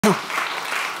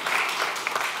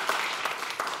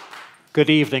Good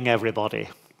evening, everybody.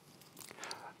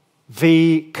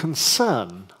 The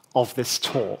concern of this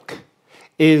talk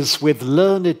is with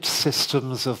learned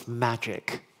systems of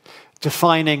magic,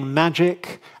 defining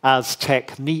magic as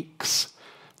techniques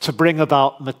to bring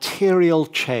about material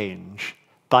change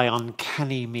by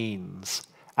uncanny means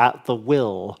at the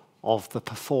will of the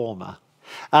performer.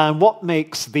 And what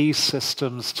makes these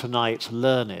systems tonight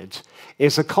learned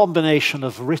is a combination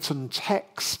of written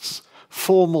texts,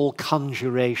 formal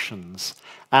conjurations,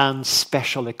 and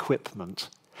special equipment.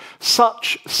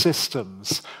 Such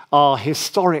systems are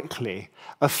historically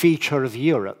a feature of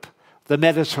Europe, the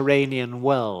Mediterranean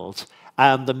world,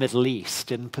 and the Middle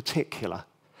East in particular.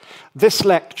 This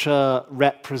lecture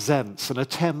represents an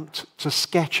attempt to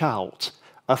sketch out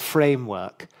a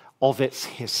framework of its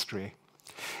history.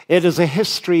 It is a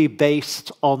history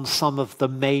based on some of the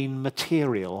main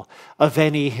material of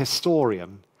any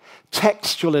historian,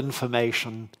 textual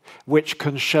information which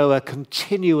can show a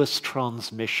continuous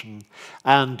transmission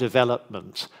and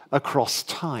development across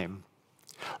time.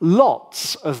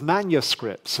 Lots of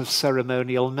manuscripts of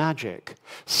ceremonial magic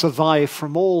survive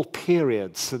from all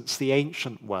periods since the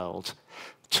ancient world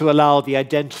to allow the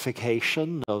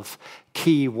identification of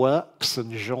key works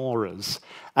and genres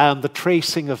and the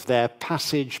tracing of their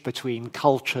passage between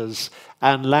cultures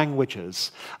and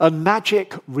languages. And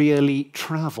magic really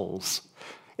travels.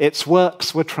 Its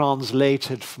works were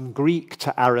translated from Greek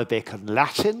to Arabic and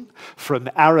Latin, from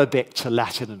Arabic to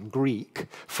Latin and Greek,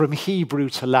 from Hebrew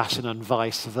to Latin and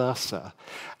vice versa,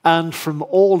 and from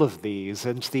all of these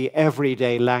into the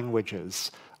everyday languages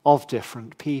of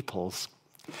different peoples.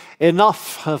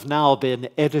 Enough have now been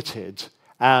edited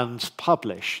and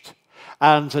published,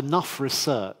 and enough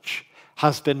research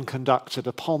has been conducted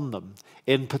upon them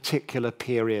in particular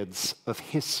periods of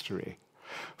history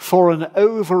for an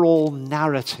overall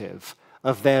narrative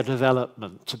of their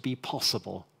development to be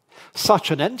possible.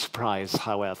 Such an enterprise,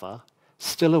 however,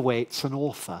 still awaits an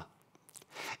author.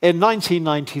 In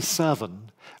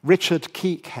 1997, Richard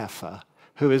Kiekhaefer,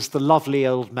 who is the lovely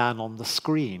old man on the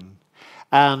screen,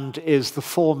 and is the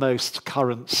foremost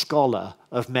current scholar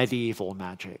of medieval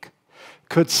magic,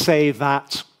 could say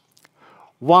that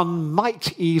one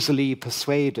might easily be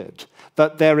persuaded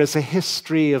that there is a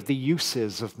history of the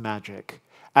uses of magic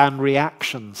and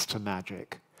reactions to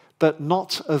magic, but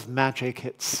not of magic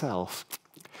itself.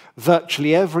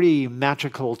 Virtually every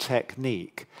magical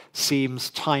technique seems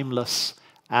timeless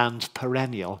and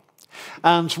perennial.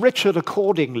 And Richard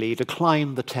accordingly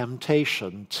declined the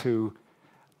temptation to,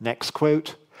 next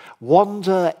quote,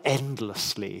 wander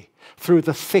endlessly through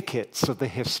the thickets of the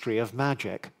history of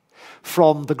magic,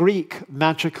 from the Greek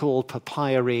magical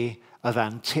papyri of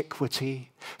antiquity,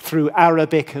 through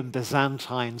Arabic and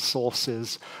Byzantine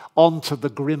sources, onto the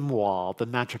grimoire, the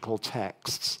magical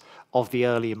texts of the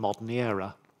early modern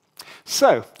era.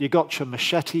 So, you got your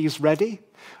machetes ready?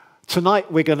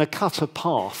 Tonight we're going to cut a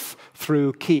path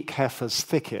through Kiekhaefer's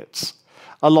thickets,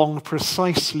 along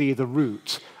precisely the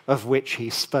route of which he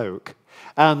spoke,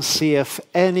 and see if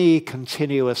any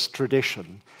continuous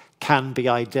tradition can be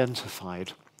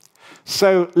identified.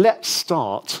 So let's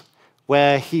start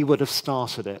where he would have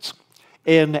started it,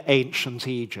 in ancient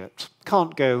Egypt.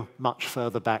 Can't go much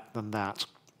further back than that.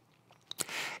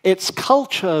 Its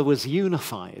culture was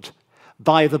unified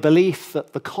by the belief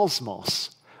that the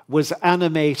cosmos was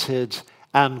animated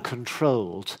and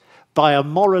controlled by a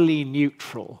morally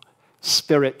neutral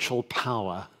spiritual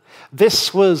power.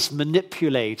 This was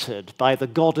manipulated by the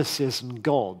goddesses and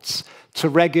gods to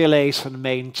regulate and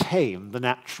maintain the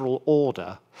natural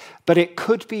order, but it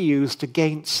could be used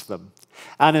against them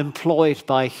and employed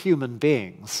by human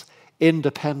beings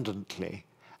independently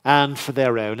and for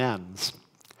their own ends.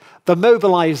 The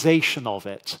mobilization of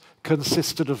it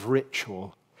consisted of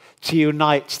ritual to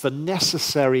unite the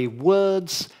necessary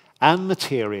words and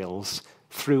materials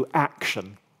through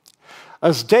action.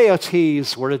 As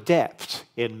deities were adept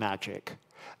in magic,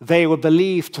 they were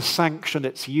believed to sanction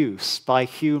its use by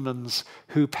humans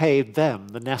who paid them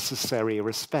the necessary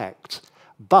respect.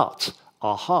 But,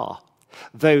 aha,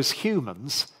 those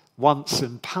humans, once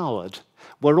empowered,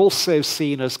 were also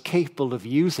seen as capable of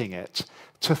using it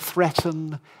to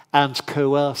threaten and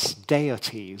coerce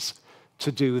deities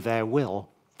to do their will.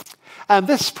 And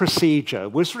this procedure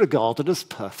was regarded as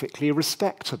perfectly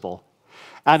respectable,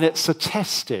 and it's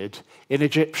attested in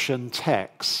Egyptian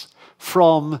texts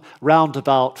from round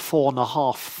about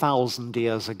 4,500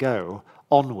 years ago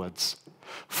onwards.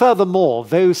 Furthermore,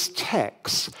 those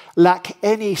texts lack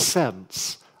any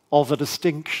sense of a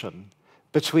distinction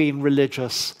between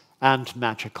religious and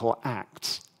magical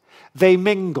acts. They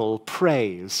mingle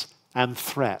praise and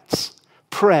threats,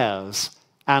 prayers,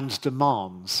 and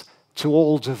demands to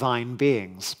all divine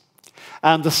beings.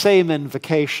 And the same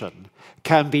invocation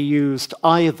can be used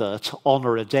either to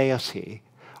honor a deity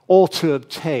or to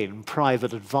obtain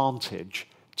private advantage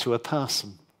to a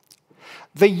person.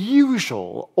 The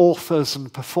usual authors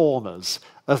and performers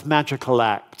of magical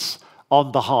acts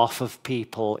on behalf of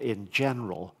people in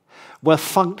general were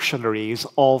functionaries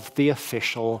of the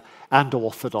official and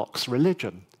orthodox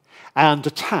religion and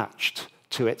attached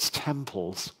to its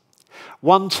temples.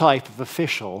 One type of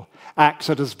official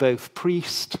acted as both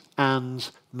priest and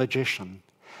magician,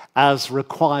 as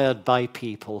required by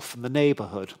people from the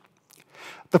neighborhood.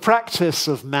 The practice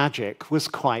of magic was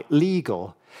quite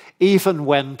legal, even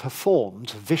when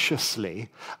performed viciously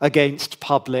against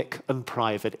public and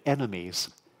private enemies.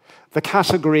 The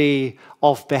category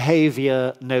of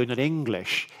behavior known in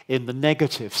English in the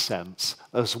negative sense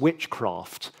as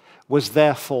witchcraft was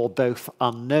therefore both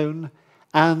unknown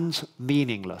and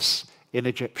meaningless in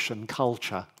Egyptian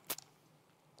culture.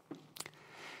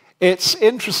 It's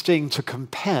interesting to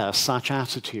compare such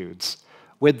attitudes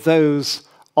with those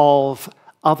of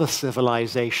other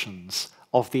civilizations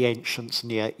of the ancient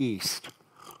Near East.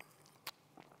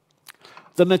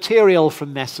 The material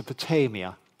from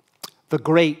Mesopotamia, the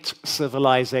great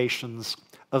civilizations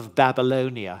of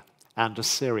Babylonia and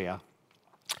Assyria,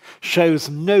 shows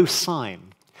no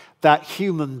sign that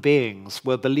human beings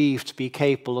were believed to be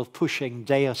capable of pushing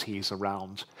deities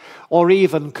around or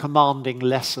even commanding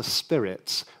lesser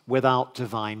spirits without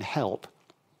divine help.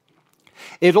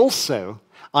 It also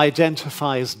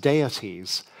identifies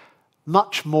deities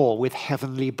much more with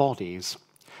heavenly bodies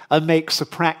and makes a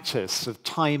practice of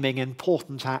timing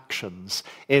important actions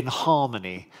in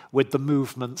harmony with the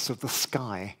movements of the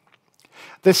sky.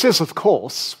 This is, of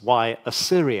course, why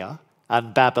Assyria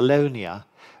and Babylonia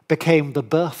became the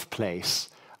birthplace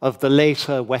of the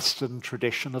later Western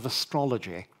tradition of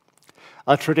astrology,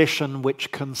 a tradition which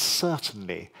can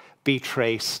certainly be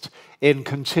traced in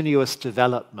continuous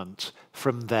development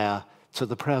from there to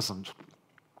the present.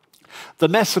 The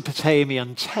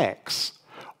Mesopotamian texts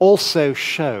also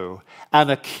show an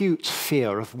acute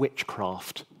fear of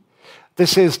witchcraft.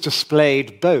 This is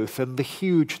displayed both in the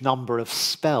huge number of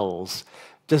spells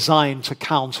designed to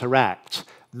counteract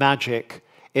magic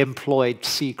employed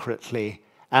secretly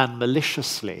and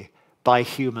maliciously by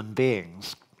human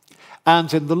beings,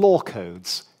 and in the law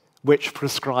codes, which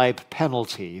prescribe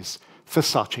penalties for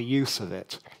such a use of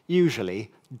it, usually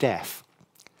death.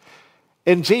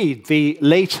 Indeed, the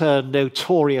later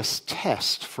notorious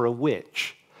test for a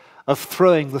witch of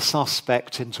throwing the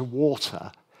suspect into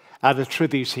water and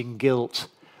attributing guilt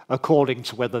according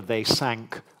to whether they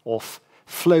sank or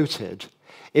floated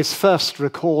is first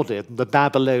recorded in the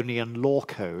Babylonian law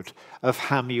code of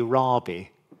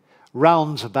Hammurabi,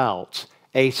 round about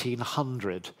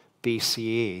 1800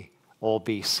 BCE or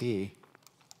BC.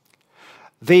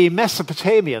 The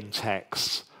Mesopotamian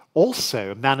texts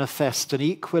also manifest an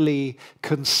equally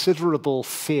considerable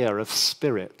fear of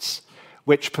spirits,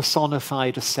 which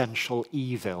personified essential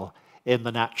evil in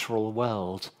the natural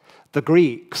world. The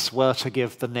Greeks were to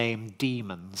give the name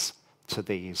demons to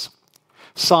these.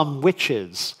 Some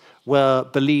witches were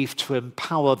believed to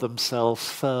empower themselves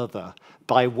further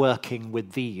by working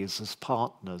with these as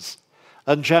partners,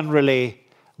 and generally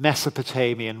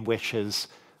Mesopotamian witches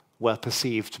were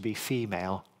perceived to be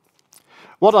female.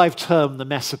 What I've termed the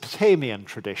Mesopotamian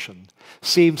tradition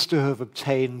seems to have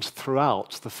obtained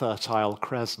throughout the Fertile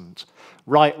Crescent,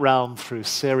 right round through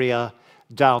Syria,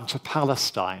 down to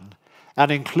Palestine, and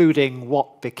including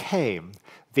what became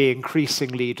the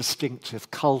increasingly distinctive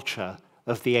culture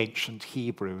of the ancient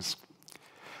Hebrews.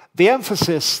 The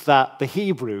emphasis that the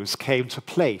Hebrews came to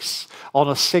place on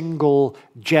a single,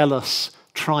 jealous,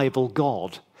 tribal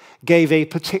god gave a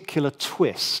particular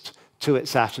twist to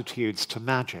its attitudes to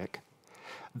magic.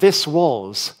 This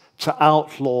was to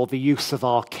outlaw the use of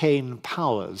arcane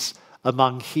powers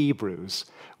among Hebrews,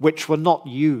 which were not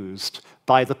used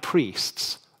by the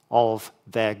priests of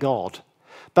their god.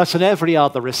 But in every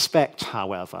other respect,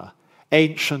 however,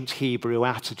 ancient Hebrew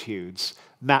attitudes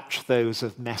match those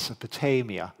of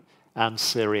Mesopotamia and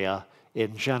Syria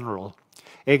in general,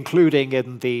 including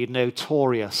in the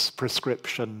notorious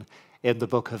prescription in the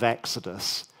book of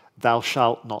Exodus, "Thou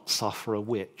shalt not suffer a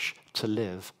witch to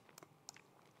live."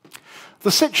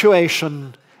 The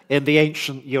situation in the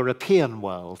ancient European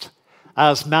world,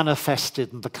 as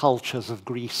manifested in the cultures of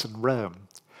Greece and Rome,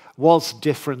 was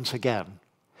different again,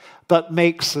 but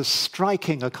makes as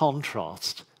striking a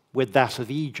contrast with that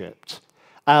of Egypt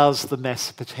as the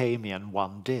Mesopotamian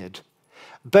one did.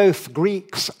 Both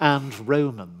Greeks and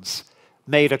Romans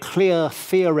made a clear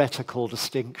theoretical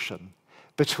distinction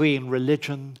between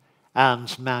religion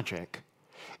and magic.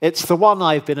 It's the one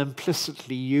I've been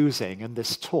implicitly using in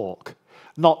this talk,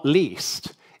 not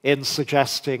least in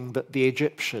suggesting that the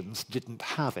Egyptians didn't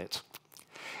have it.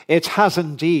 It has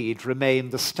indeed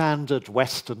remained the standard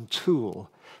Western tool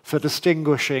for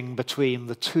distinguishing between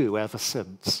the two ever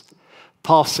since,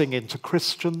 passing into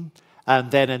Christian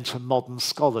and then into modern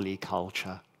scholarly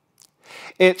culture.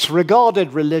 It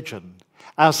regarded religion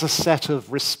as a set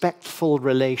of respectful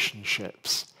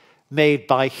relationships made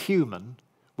by human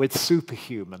with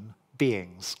superhuman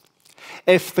beings.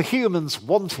 If the humans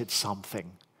wanted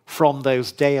something from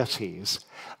those deities,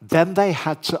 then they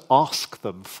had to ask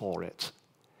them for it.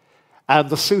 And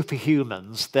the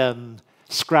superhumans then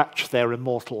scratched their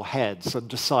immortal heads and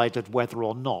decided whether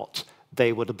or not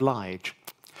they would oblige.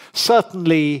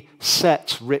 Certainly,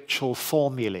 set ritual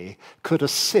formulae could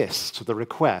assist the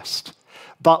request,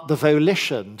 but the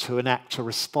volition to enact a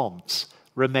response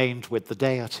remained with the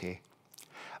deity.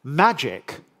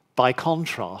 Magic, by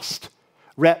contrast,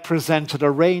 represented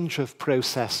a range of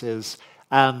processes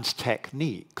and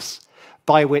techniques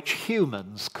by which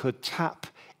humans could tap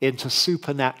into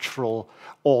supernatural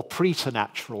or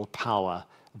preternatural power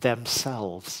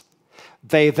themselves.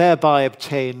 They thereby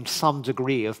obtained some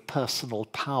degree of personal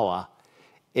power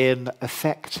in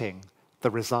affecting the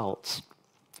results.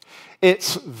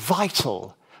 It's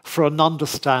vital for an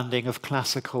understanding of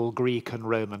classical Greek and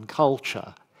Roman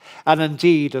culture, and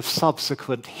indeed of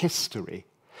subsequent history,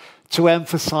 to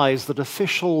emphasize that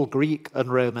official Greek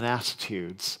and Roman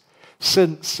attitudes,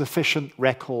 since sufficient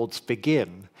records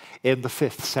begin in the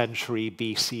 5th century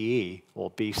BCE or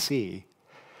BC,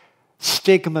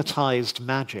 stigmatized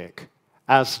magic,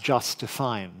 as just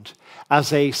defined,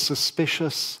 as a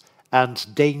suspicious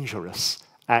and dangerous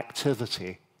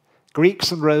activity.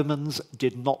 Greeks and Romans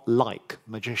did not like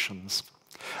magicians.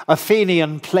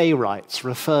 Athenian playwrights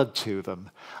referred to them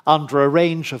under a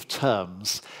range of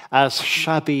terms as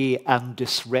shabby and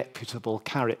disreputable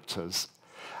characters.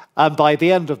 And by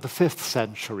the end of the 5th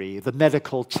century, the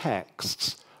medical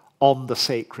texts on the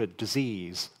sacred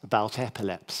disease about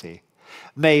epilepsy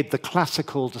made the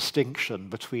classical distinction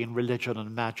between religion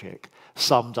and magic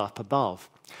summed up above.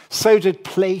 So did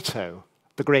Plato,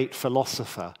 the great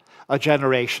philosopher, a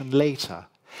generation later,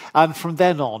 and from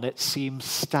then on it seems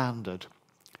standard.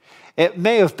 It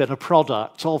may have been a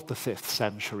product of the 5th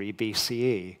century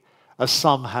BCE, as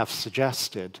some have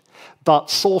suggested, but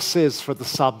sources for the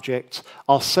subject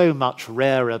are so much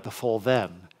rarer before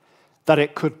then that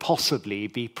it could possibly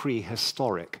be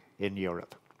prehistoric in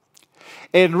Europe.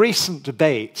 In recent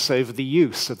debates over the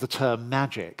use of the term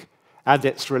magic and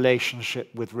its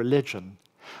relationship with religion,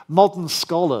 modern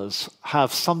scholars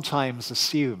have sometimes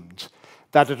assumed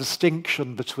that a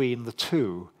distinction between the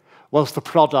two was the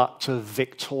product of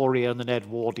Victorian and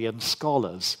Edwardian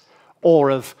scholars,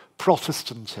 or of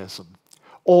Protestantism,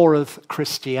 or of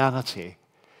Christianity.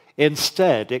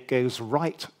 Instead, it goes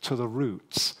right to the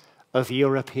roots of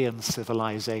European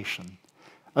civilization.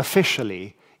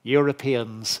 Officially,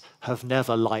 Europeans have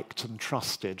never liked and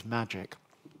trusted magic.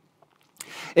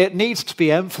 It needs to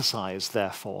be emphasized,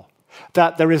 therefore,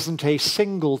 that there isn't a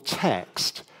single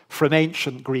text from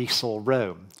ancient Greece or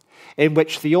Rome in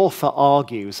which the author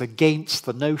argues against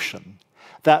the notion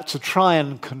that to try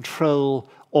and control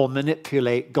or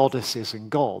manipulate goddesses and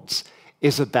gods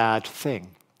is a bad thing.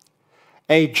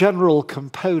 A general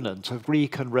component of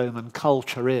Greek and Roman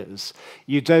culture is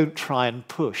you don't try and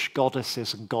push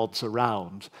goddesses and gods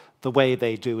around the way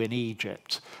they do in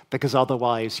Egypt, because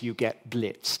otherwise you get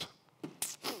blitzed.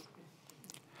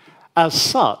 As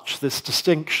such, this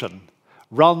distinction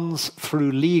runs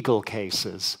through legal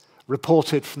cases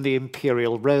reported from the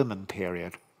imperial Roman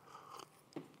period.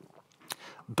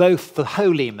 Both the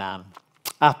holy man,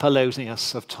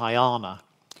 Apollonius of Tyana,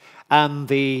 and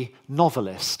the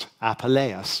novelist,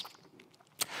 Apuleius,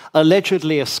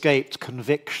 allegedly escaped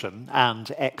conviction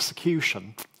and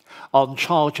execution on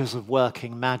charges of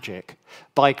working magic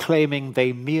by claiming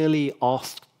they merely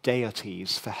asked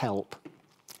deities for help.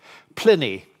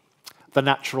 Pliny, the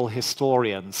natural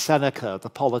historian, Seneca, the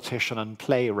politician and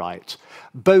playwright,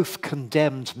 both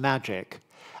condemned magic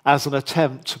as an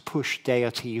attempt to push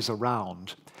deities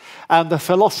around, and the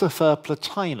philosopher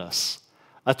Plotinus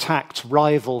attacked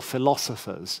rival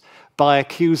philosophers by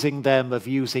accusing them of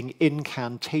using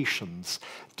incantations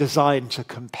designed to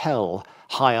compel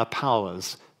higher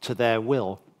powers to their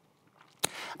will.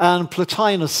 And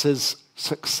Plotinus's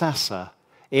successor,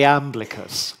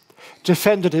 Iamblichus,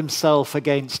 defended himself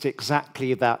against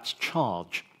exactly that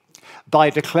charge by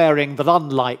declaring that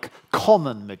unlike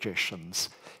common magicians,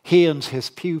 he and his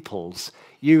pupils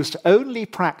used only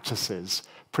practices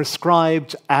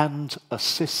prescribed and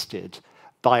assisted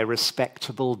by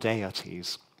respectable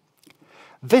deities.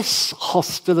 This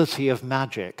hostility of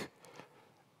magic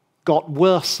got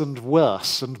worse and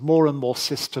worse and more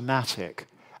systematic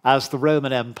as the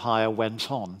Roman Empire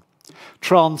went on,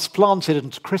 transplanted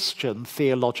into Christian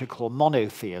theological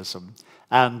monotheism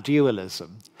and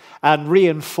dualism, and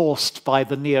reinforced by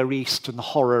the Near Eastern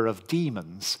horror of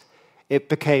demons. It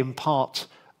became part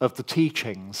of the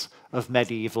teachings of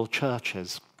medieval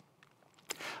churches.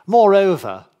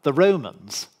 Moreover, the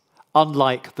Romans,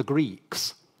 unlike the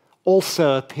Greeks,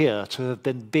 also appear to have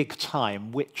been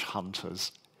big-time witch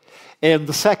hunters. In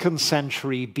the 2nd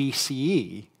century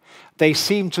BCE, they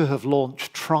seem to have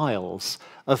launched trials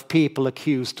of people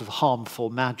accused of harmful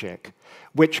magic,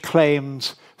 which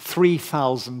claimed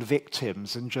 3,000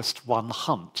 victims in just one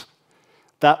hunt.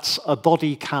 That's a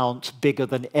body count bigger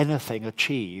than anything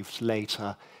achieved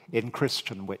later in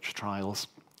Christian witch trials.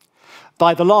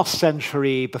 By the last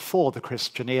century before the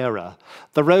Christian era,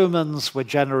 the Romans were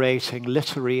generating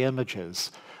literary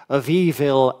images of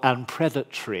evil and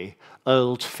predatory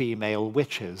old female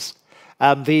witches,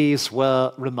 and these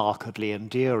were remarkably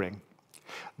endearing.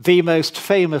 The most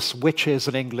famous witches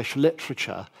in English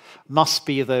literature must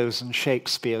be those in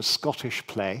Shakespeare's Scottish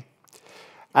play,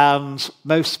 and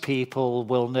most people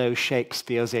will know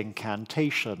Shakespeare's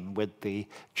incantation with the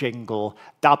jingle,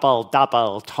 double,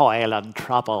 double, toil and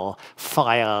trouble,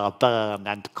 fire, burn,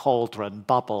 and cauldron,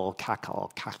 bubble,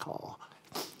 cackle, cackle.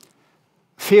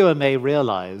 Fewer may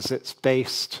realize it's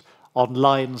based on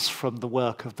lines from the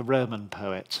work of the Roman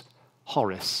poet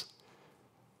Horace,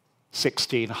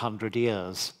 1600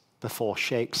 years before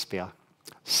Shakespeare.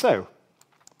 So,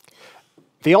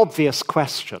 the obvious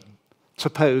question to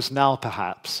pose now,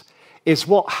 perhaps, is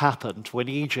what happened when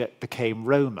Egypt became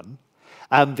Roman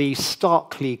and these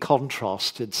starkly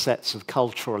contrasted sets of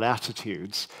cultural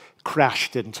attitudes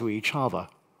crashed into each other?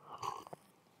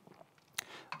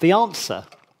 The answer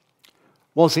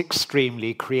was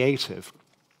extremely creative.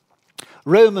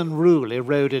 Roman rule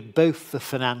eroded both the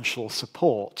financial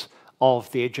support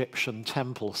of the Egyptian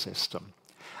temple system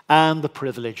and the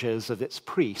privileges of its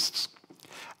priests.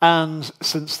 And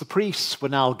since the priests were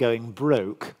now going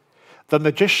broke, the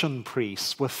magician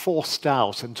priests were forced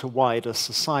out into wider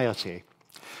society.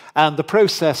 And the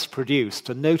process produced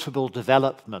a notable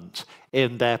development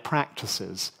in their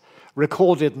practices,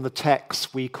 recorded in the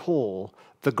texts we call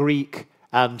the Greek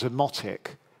and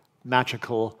Demotic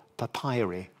magical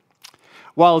papyri.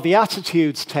 While the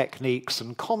attitudes, techniques,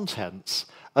 and contents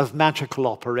of magical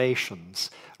operations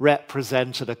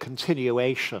represented a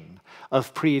continuation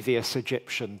of previous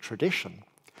Egyptian tradition,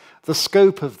 the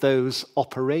scope of those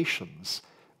operations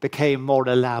became more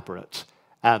elaborate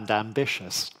and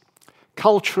ambitious.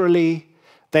 Culturally,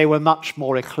 they were much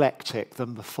more eclectic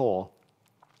than before,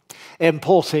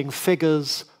 importing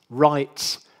figures,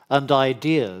 rites, and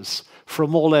ideas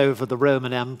from all over the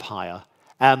Roman Empire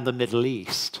and the Middle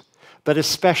East, but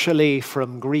especially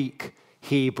from Greek,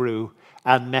 Hebrew,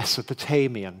 and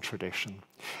Mesopotamian tradition.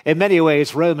 In many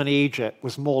ways, Roman Egypt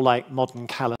was more like modern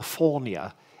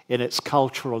California in its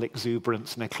cultural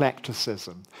exuberance and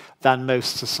eclecticism than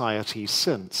most societies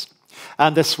since.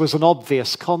 And this was an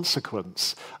obvious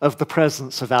consequence of the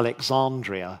presence of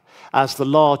Alexandria as the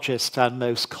largest and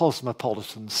most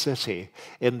cosmopolitan city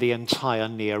in the entire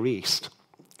Near East.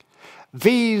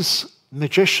 These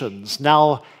magicians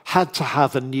now had to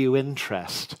have a new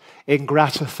interest in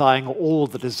gratifying all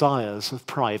the desires of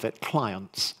private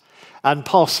clients and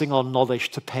passing on knowledge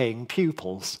to paying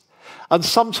pupils, and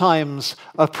sometimes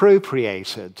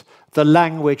appropriated the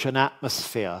language and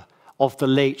atmosphere of the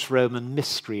late Roman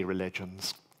mystery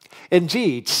religions.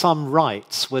 Indeed, some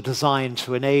rites were designed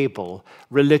to enable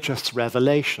religious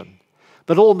revelation,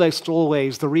 but almost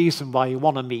always the reason why you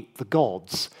want to meet the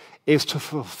gods is to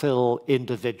fulfill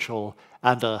individual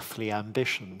and earthly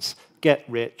ambitions. Get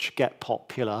rich, get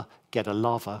popular, get a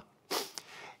lover.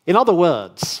 In other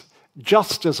words,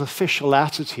 just as official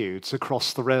attitudes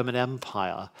across the Roman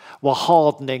Empire were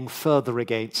hardening further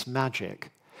against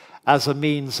magic as a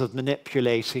means of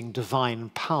manipulating divine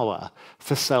power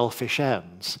for selfish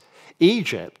ends,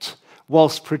 Egypt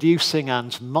was producing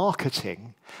and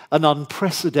marketing an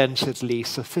unprecedentedly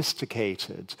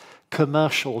sophisticated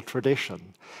commercial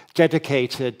tradition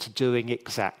dedicated to doing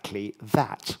exactly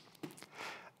that.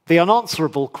 The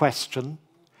unanswerable question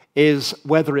is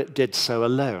whether it did so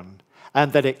alone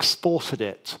and then exported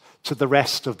it to the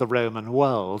rest of the Roman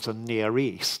world and Near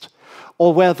East,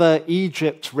 or whether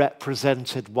Egypt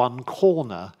represented one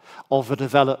corner of a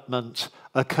development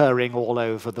occurring all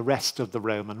over the rest of the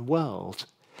Roman world.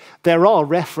 There are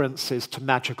references to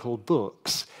magical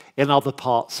books in other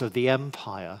parts of the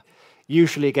empire,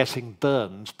 usually getting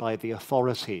burned by the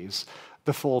authorities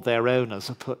before their owners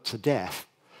are put to death.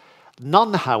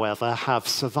 None, however, have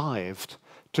survived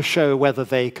to show whether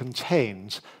they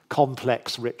contained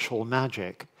complex ritual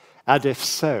magic, and if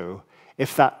so,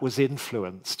 if that was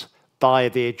influenced by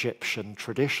the Egyptian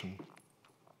tradition.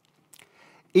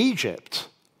 Egypt,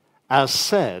 as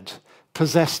said,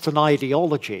 possessed an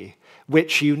ideology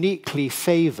which uniquely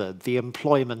favored the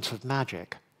employment of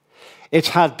magic. It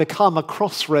had become a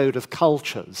crossroad of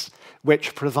cultures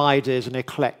which provided an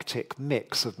eclectic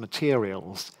mix of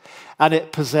materials, and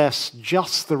it possessed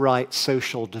just the right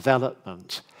social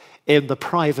development in the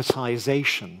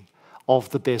privatization of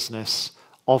the business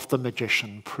of the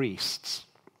magician priests.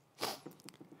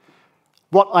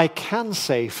 What I can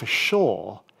say for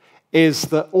sure is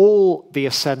that all the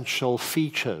essential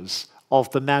features of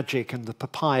the magic and the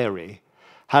papyri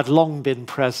had long been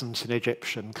present in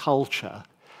Egyptian culture,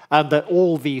 and that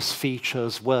all these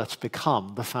features were to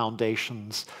become the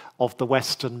foundations of the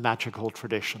Western magical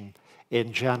tradition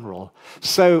in general.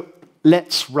 So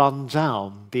let's run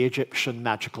down the Egyptian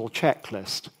magical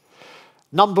checklist.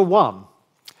 Number one,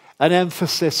 an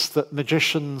emphasis that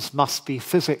magicians must be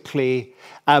physically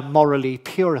and morally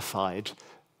purified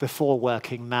before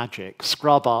working magic.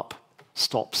 Scrub up,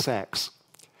 stop sex.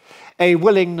 A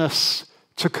willingness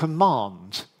to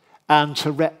command and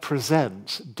to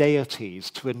represent deities,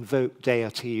 to invoke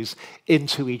deities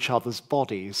into each other's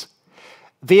bodies.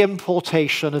 The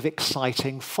importation of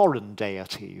exciting foreign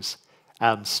deities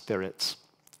and spirits.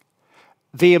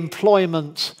 The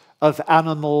employment of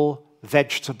animal,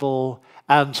 vegetable,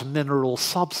 and mineral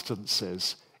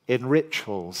substances in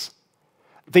rituals.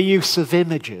 The use of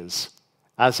images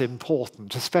as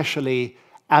important, especially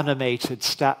animated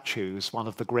statues, one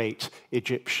of the great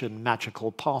Egyptian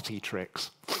magical party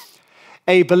tricks.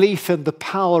 A belief in the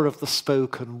power of the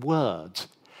spoken word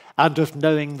and of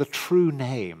knowing the true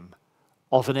name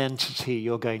of an entity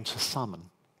you're going to summon.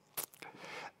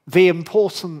 The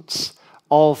importance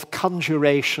of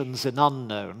conjurations in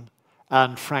unknown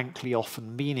and frankly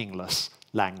often meaningless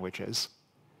languages.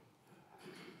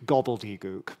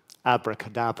 Gobbledygook,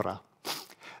 abracadabra.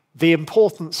 The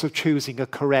importance of choosing a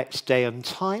correct day and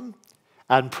time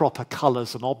and proper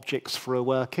colors and objects for a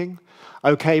working.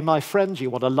 Okay, my friend, you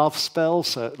want a love spell,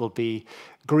 so it'll be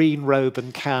green robe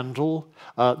and candle.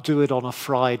 Do it on a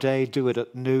Friday, do it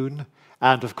at noon.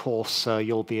 And of course,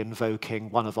 you'll be invoking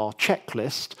one of our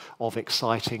checklist of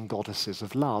exciting goddesses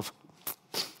of love.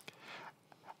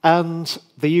 And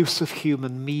the use of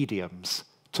human mediums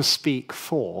to speak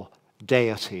for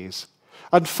deities.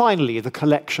 And finally, the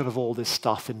collection of all this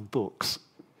stuff in books,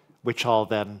 which are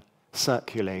then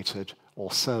circulated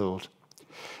or sold.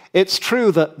 It's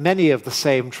true that many of the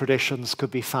same traditions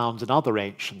could be found in other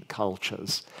ancient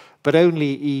cultures, but only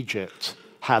Egypt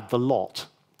had the lot.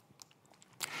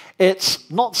 It's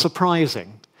not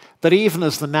surprising that even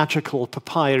as the magical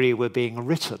papyri were being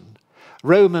written,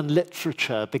 Roman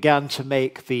literature began to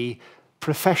make the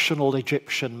professional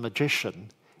Egyptian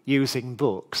magician using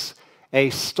books a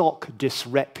stock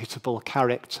disreputable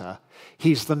character.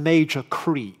 He's the major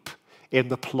creep in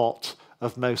the plot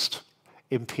of most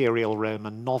imperial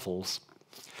Roman novels.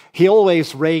 He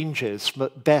always ranges from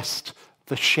at best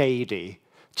the shady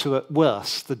to at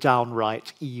worst the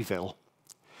downright evil.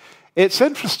 It's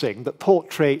interesting that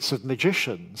portraits of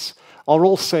magicians are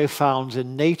also found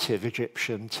in native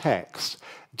Egyptian texts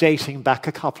dating back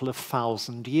a couple of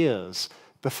thousand years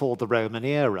before the Roman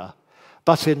era.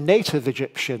 But in native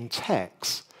Egyptian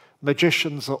texts,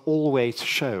 magicians are always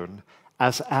shown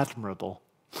as admirable.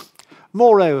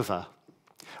 Moreover,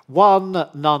 one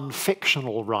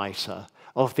non-fictional writer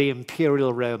of the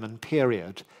imperial Roman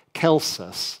period,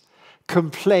 Celsus,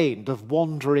 complained of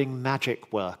wandering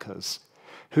magic workers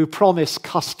who promised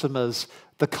customers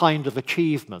the kind of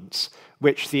achievements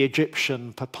which the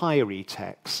Egyptian papyri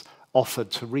texts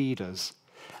offered to readers.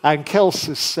 And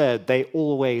Celsus said they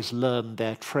always learned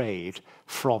their trade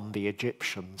from the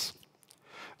Egyptians.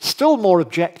 Still more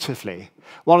objectively,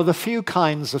 one of the few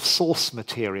kinds of source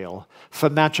material for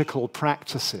magical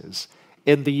practices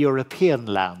in the European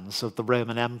lands of the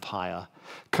Roman Empire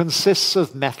consists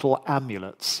of metal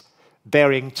amulets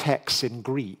bearing texts in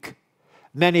Greek.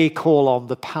 Many call on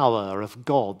the power of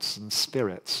gods and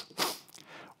spirits.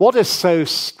 What is so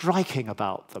striking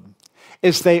about them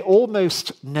is they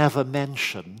almost never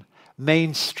mention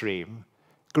mainstream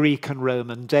Greek and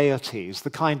Roman deities, the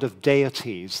kind of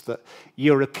deities that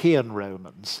European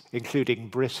Romans, including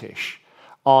British,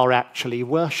 are actually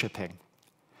worshipping.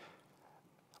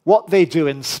 What they do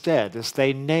instead is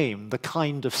they name the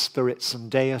kind of spirits and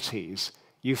deities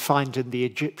you find in the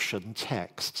Egyptian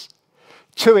texts.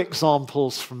 Two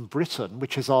examples from Britain,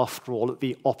 which is after all at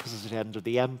the opposite end of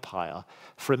the empire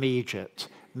from Egypt,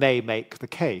 may make the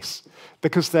case,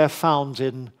 because they're found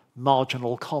in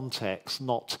marginal contexts,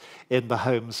 not in the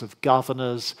homes of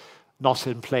governors, not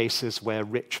in places where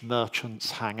rich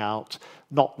merchants hang out,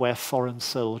 not where foreign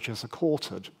soldiers are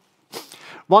quartered.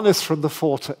 One is from the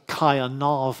fort at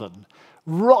Caernarvon,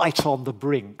 right on the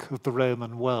brink of the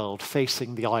Roman world,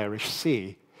 facing the Irish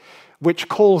Sea, which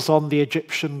calls on the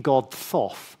Egyptian god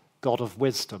Thoth, god of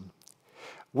wisdom,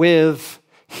 with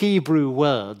Hebrew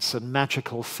words and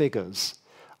magical figures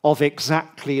of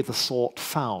exactly the sort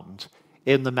found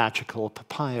in the magical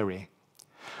papyri.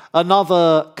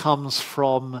 Another comes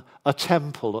from a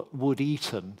temple at Wood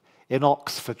Eaton in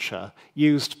Oxfordshire,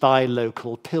 used by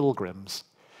local pilgrims,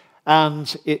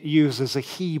 and it uses a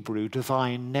Hebrew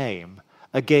divine name,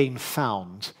 again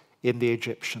found in the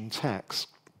Egyptian text.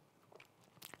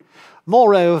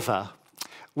 Moreover,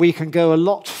 we can go a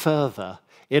lot further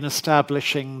in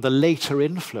establishing the later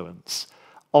influence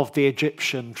of the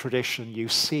Egyptian tradition you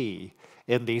see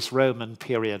in these Roman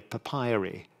period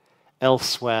papyri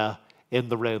elsewhere in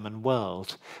the Roman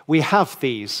world. We have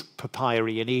these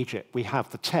papyri in Egypt, we have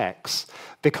the texts,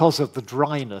 because of the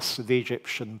dryness of the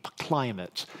Egyptian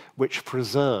climate, which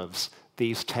preserves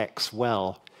these texts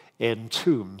well in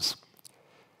tombs.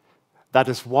 That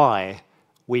is why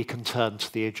we can turn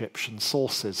to the Egyptian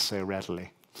sources so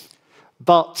readily.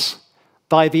 But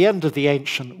by the end of the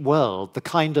ancient world, the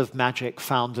kind of magic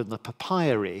found in the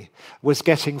papyri was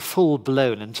getting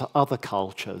full-blown into other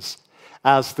cultures,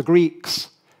 as the Greeks,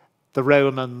 the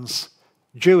Romans,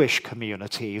 Jewish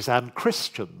communities, and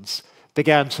Christians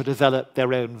began to develop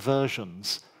their own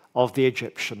versions of the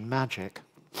Egyptian magic.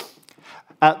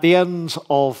 At the end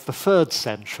of the 3rd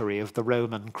century of the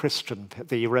Roman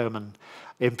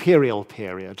imperial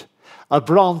period, a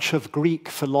branch of Greek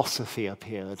philosophy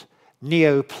appeared,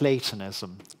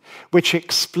 Neoplatonism, which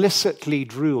explicitly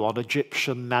drew on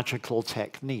Egyptian magical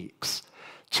techniques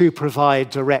to provide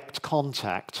direct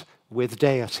contact with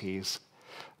deities.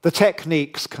 The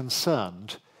techniques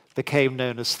concerned became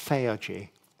known as theurgy.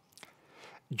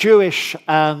 Jewish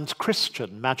and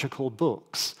Christian magical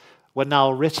books were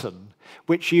now written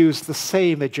which used the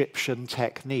same Egyptian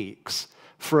techniques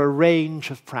for a range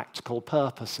of practical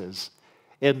purposes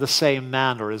in the same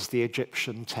manner as the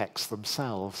Egyptian texts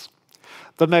themselves.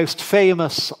 The most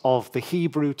famous of the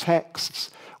Hebrew texts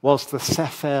was the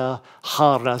Sefer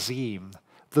HaRazim,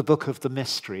 the Book of the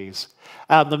Mysteries,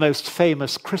 and the most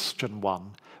famous Christian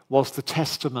one was the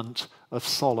Testament of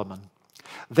Solomon.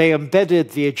 They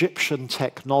embedded the Egyptian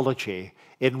technology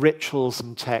in rituals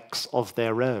and texts of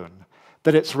their own,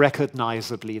 but it's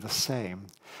recognizably the same.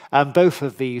 And both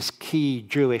of these key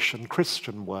Jewish and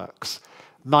Christian works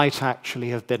might actually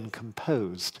have been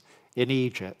composed in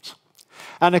Egypt.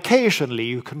 And occasionally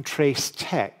you can trace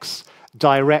texts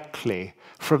directly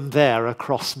from there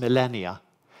across millennia.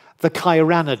 The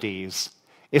Kyranides,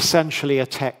 essentially a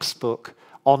textbook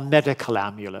on medical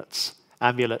amulets,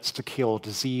 amulets to cure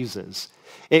diseases,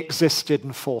 existed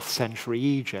in 4th century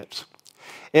Egypt.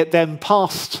 It then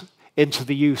passed into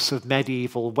the use of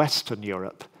medieval Western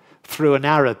Europe through an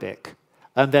Arabic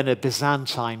and then a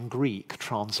Byzantine Greek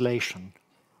translation.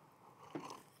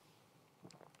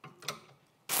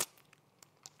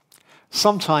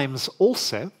 Sometimes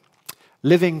also,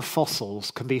 living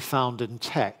fossils can be found in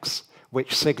texts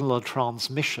which signal a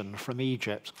transmission from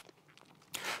Egypt.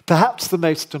 Perhaps the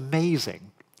most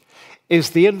amazing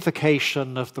is the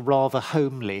invocation of the rather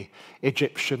homely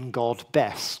Egyptian god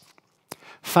Bes,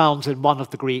 found in one of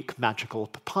the Greek magical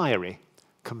papyri,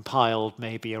 compiled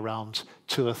maybe around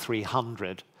 200 or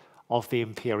 300 of the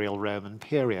Imperial Roman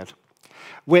period,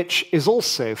 which is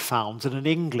also found in an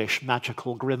English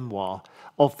magical grimoire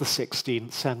of the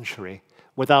 16th century,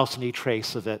 without any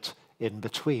trace of it in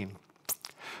between.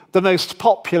 The most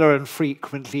popular and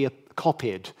frequently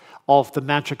copied of the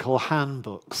magical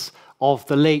handbooks of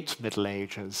the late Middle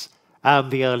Ages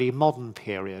and the early modern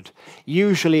period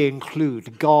usually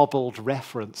include garbled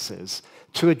references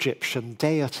to Egyptian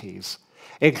deities,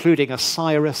 including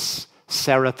Osiris,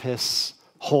 Serapis,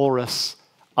 Horus,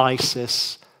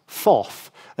 Isis, Thoth,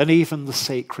 and even the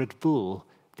sacred bull,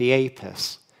 the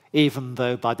Apis, even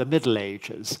though by the Middle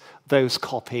Ages, those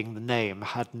copying the name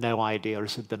had no idea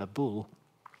it had been a bull.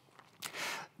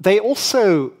 They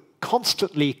also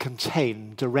constantly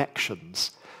contain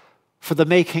directions for the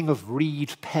making of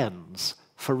reed pens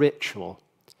for ritual.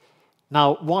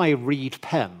 Now, why reed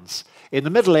pens? In the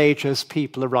Middle Ages,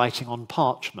 people are writing on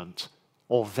parchment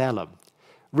or vellum.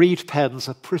 Reed pens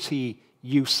are pretty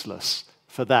useless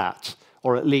for that,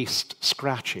 or at least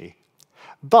scratchy.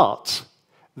 But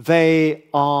they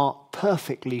are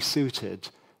perfectly suited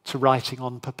to writing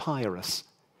on papyrus,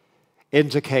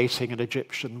 indicating an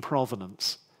Egyptian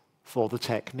provenance for the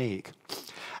technique.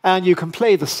 And you can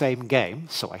play the same game,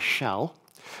 so I shall,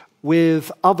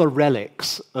 with other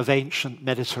relics of ancient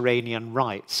Mediterranean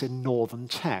rites in northern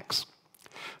texts,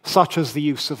 such as the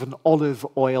use of an olive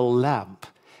oil lamp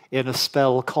in a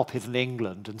spell copied in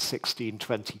England in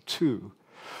 1622,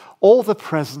 or the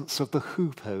presence of the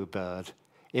hoopoe bird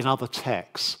in other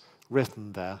texts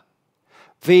written there.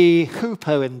 The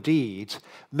hoopoe indeed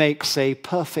makes a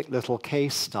perfect little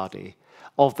case study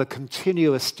of the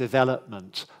continuous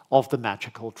development of the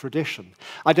magical tradition.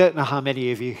 I don't know how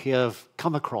many of you here have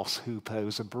come across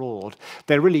hoopoes abroad.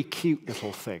 They're really cute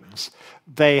little things.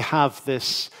 They have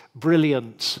this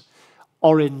brilliant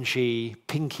orangey,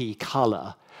 pinky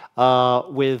colour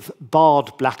with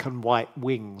barred black and white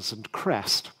wings and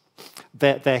crest.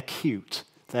 They're cute,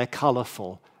 they're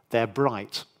colourful, they're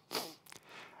bright.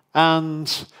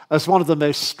 And as one of the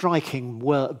most striking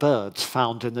birds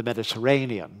found in the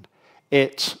Mediterranean,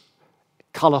 it,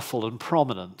 colourful and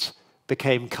prominent,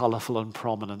 became colourful and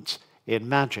prominent in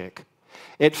magic.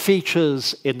 It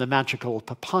features in the magical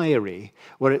papyri,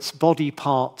 where its body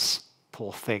parts,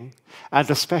 poor thing, and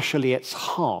especially its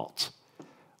heart,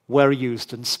 were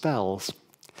used in spells.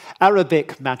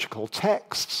 Arabic magical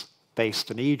texts,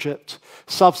 based in Egypt,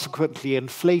 subsequently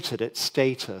inflated its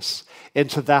status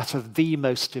into that of the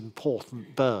most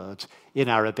important bird in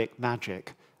Arabic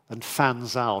magic, and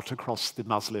fans out across the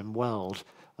Muslim world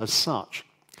as such.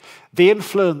 The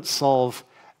influence of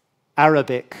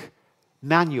Arabic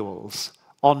manuals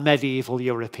on medieval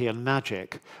European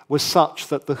magic was such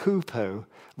that the hoopoe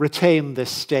retained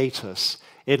this status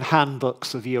in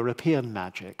handbooks of European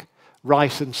magic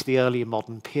right into the early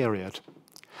modern period.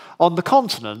 On the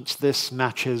continent, this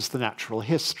matches the natural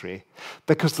history,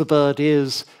 because the bird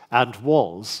is and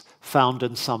was found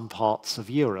in some parts of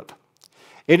Europe.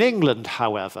 In England,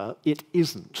 however, it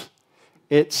isn't.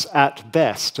 It's at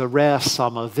best a rare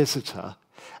summer visitor,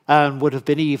 and would have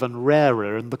been even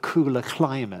rarer in the cooler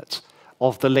climate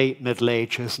of the late Middle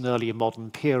Ages and early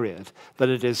modern period than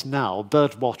it is now.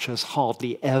 Birdwatchers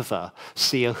hardly ever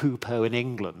see a hoopoe in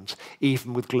England,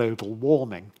 even with global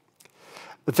warming.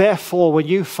 Therefore, when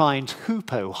you find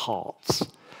hoopoe hearts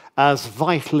as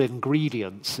vital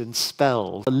ingredients in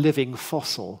spells, a living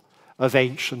fossil of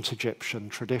ancient Egyptian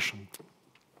tradition.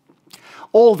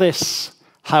 All this,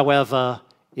 however,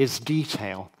 is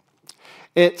detail.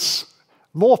 It's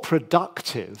more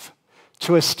productive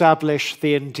to establish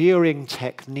the enduring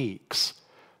techniques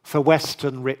for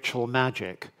Western ritual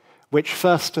magic, which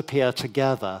first appear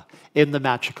together in the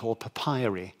magical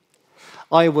papyri.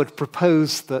 I would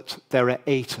propose that there are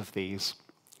 8 of these.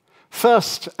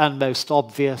 First and most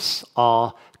obvious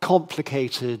are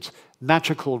complicated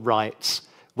magical rites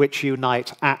which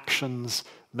unite actions,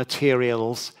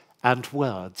 materials, and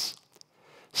words.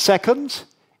 Second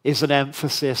is an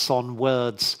emphasis on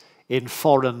words in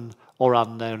foreign or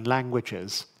unknown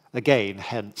languages, again,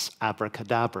 hence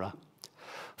abracadabra.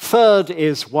 Third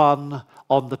is one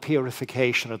on the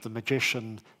purification of the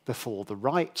magician before the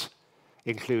rite,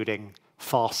 including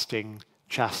fasting,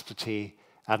 chastity,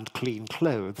 and clean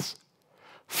clothes.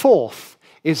 Fourth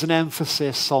is an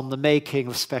emphasis on the making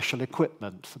of special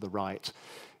equipment for the rite.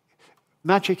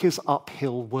 Magic is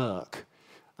uphill work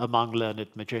among learned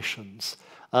magicians,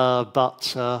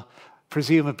 but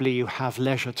presumably you have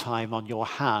leisure time on your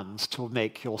hands to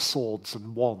make your swords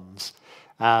and wands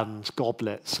and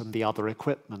goblets and the other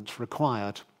equipment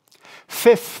required.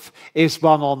 Fifth is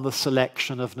one on the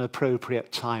selection of an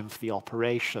appropriate time for the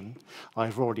operation.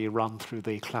 I've already run through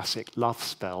the classic love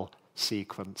spell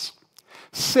sequence.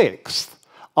 Sixth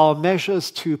are measures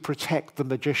to protect the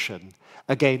magician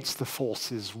against the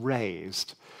forces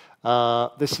raised.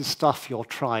 This is stuff you're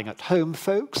trying at home,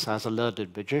 folks, as a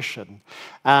learned magician.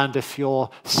 And if you're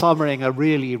summoning a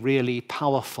really, really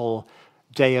powerful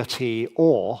deity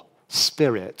or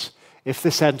spirit, if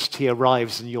this entity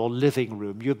arrives in your living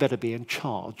room, you better be in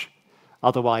charge.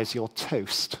 Otherwise, you're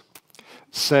toast.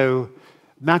 So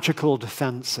magical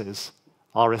defenses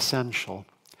are essential.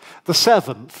 The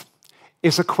seventh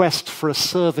is a quest for a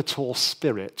servitor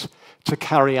spirit to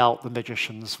carry out the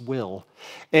magician's will.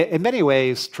 In many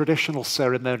ways, traditional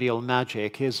ceremonial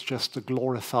magic is just a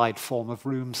glorified form of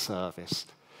room service.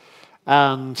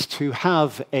 And to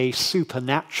have a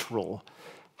supernatural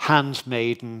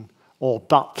handmaiden or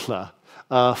butler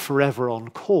forever on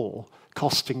call,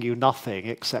 costing you nothing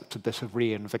except a bit of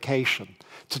reinvocation,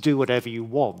 to do whatever you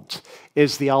want,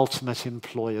 is the ultimate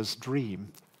employer's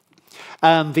dream.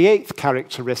 And the eighth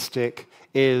characteristic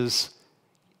is,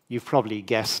 you've probably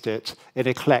guessed it, an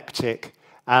eclectic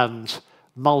and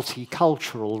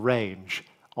multicultural range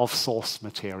of source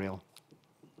material.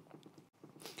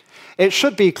 It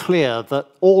should be clear that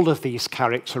all of these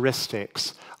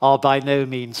characteristics are by no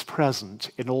means present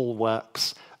in all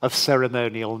works of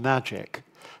ceremonial magic,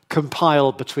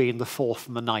 compiled between the 4th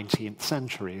and the 19th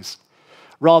centuries.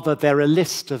 Rather, they're a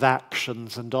list of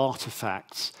actions and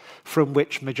artifacts from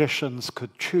which magicians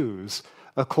could choose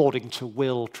according to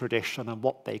will, tradition, and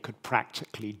what they could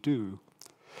practically do.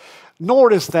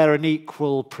 Nor is there an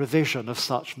equal provision of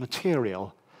such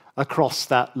material across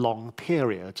that long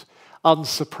period.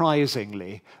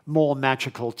 Unsurprisingly, more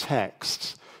magical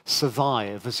texts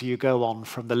survive as you go on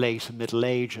from the later Middle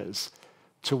Ages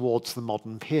towards the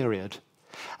modern period.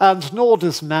 And nor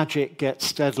does magic get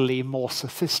steadily more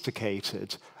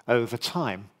sophisticated over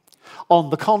time. On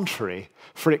the contrary,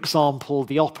 for example,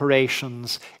 the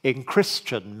operations in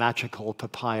Christian magical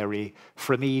papyri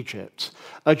from Egypt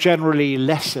are generally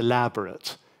less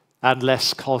elaborate and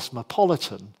less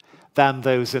cosmopolitan than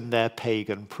those in their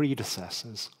pagan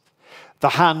predecessors. The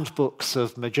handbooks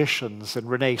of magicians in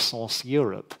Renaissance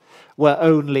Europe were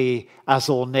only as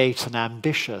ornate and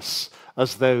ambitious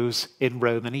as those in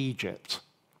Roman Egypt.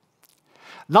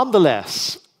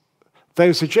 Nonetheless,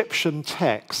 those Egyptian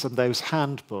texts and those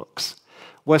handbooks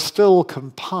were still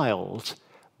compiled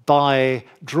by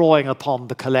drawing upon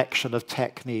the collection of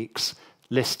techniques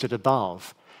listed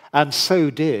above, and so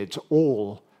did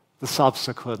all the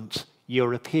subsequent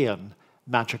European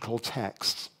magical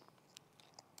texts.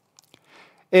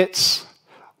 It's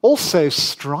also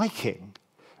striking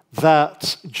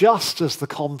that just as the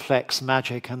complex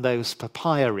magic in those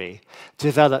papyri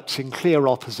developed in clear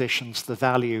opposition to the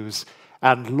values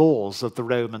and laws of the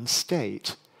Roman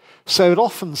state, so it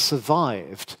often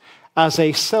survived as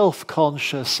a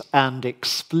self-conscious and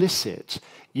explicit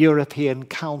European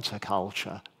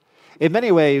counterculture. In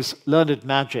many ways, learned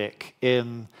magic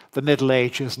in the Middle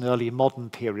Ages and early modern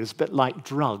periods, a bit like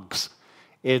drugs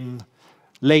in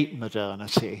late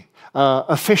modernity,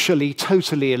 officially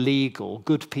totally illegal,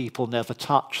 good people never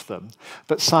touch them,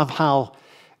 but somehow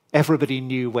everybody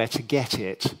knew where to get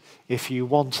it if you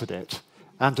wanted it,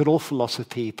 and an awful lot of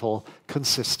people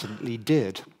consistently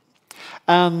did.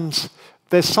 And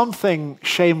there's something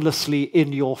shamelessly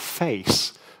in your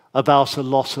face about a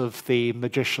lot of the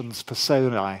magicians'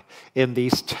 personae in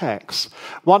these texts.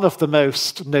 One of the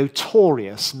most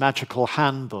notorious magical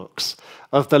handbooks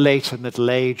of the later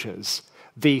Middle Ages,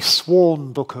 the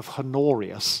Sworn Book of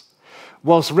Honorius,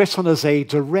 was written as a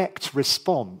direct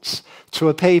response to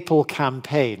a papal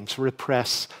campaign to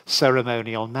repress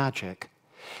ceremonial magic.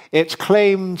 It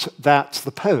claimed that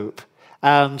the Pope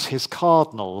and his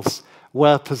cardinals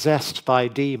were possessed by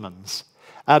demons,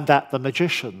 and that the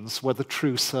magicians were the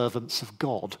true servants of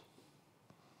God.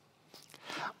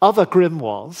 Other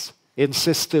grimoires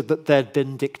insisted that they'd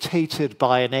been dictated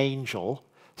by an angel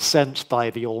sent by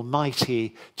the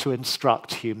Almighty to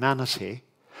instruct humanity,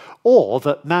 or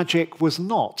that magic was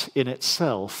not in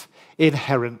itself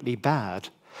inherently bad,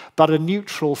 but a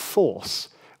neutral force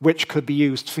which could be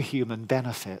used for human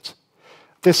benefit.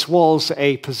 This was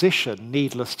a position,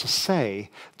 needless to say,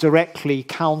 directly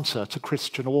counter to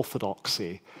Christian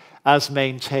orthodoxy, as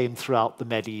maintained throughout the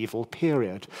medieval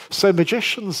period. So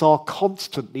magicians are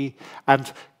constantly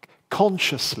and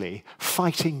consciously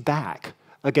fighting back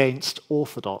against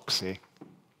orthodoxy.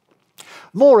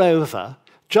 Moreover,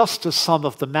 just as some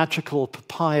of the magical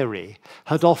papyri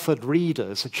had offered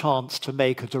readers a chance to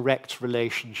make a direct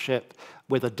relationship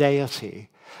with a deity,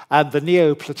 and the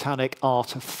Neoplatonic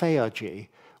art of theurgy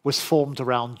was formed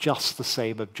around just the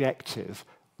same objective,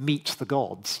 meet the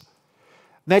gods.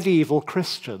 Medieval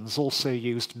Christians also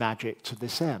used magic to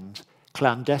this end,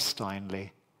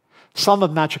 clandestinely. Some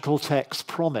of magical texts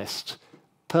promised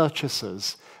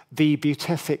purchasers the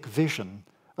beatific vision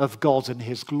of God in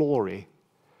his glory,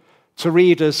 to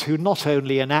readers who not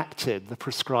only enacted the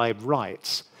prescribed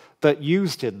rites, but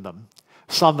used in them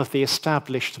some of the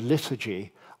established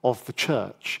liturgy of the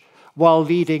Church, while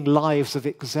leading lives of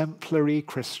exemplary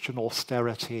Christian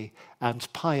austerity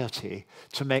and piety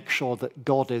to make sure that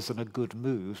God is in a good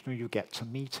mood when you get to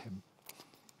meet him.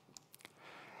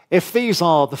 If these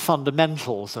are the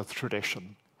fundamentals of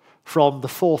tradition, from the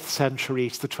 4th century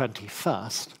to the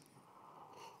 21st,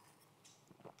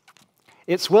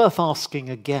 it's worth asking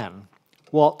again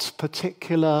what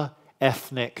particular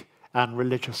ethnic and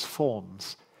religious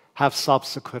forms have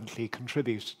subsequently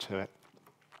contributed to it.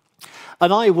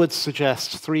 And I would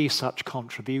suggest 3 such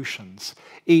contributions,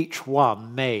 each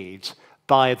one made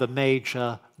by the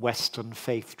major Western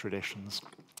faith traditions,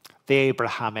 the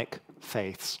Abrahamic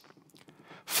faiths.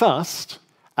 First,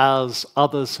 as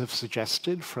others have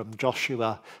suggested, from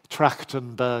Joshua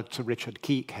Trachtenberg to Richard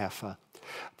Kiekhaefer,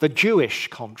 The Jewish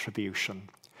contribution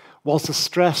was a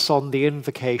stress on the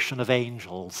invocation of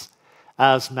angels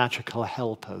as magical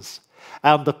helpers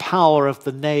and the power of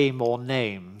the name or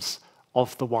names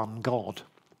of the one God.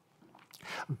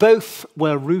 Both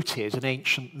were rooted in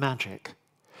ancient magic,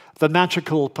 the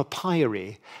magical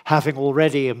papyri having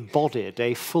already embodied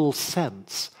a full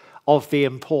sense of the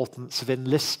importance of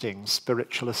enlisting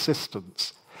spiritual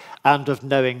assistance and of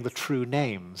knowing the true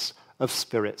names of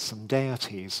spirits and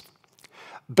deities.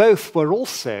 Both were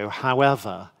also,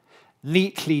 however,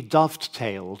 neatly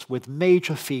dovetailed with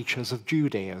major features of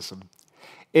Judaism,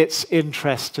 its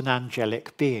interest in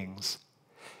angelic beings,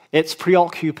 its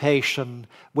preoccupation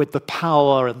with the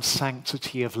power and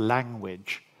sanctity of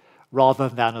language rather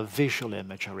than of visual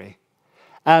imagery,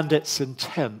 and its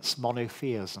intense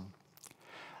monotheism.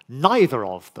 Neither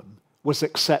of them was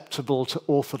acceptable to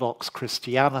Orthodox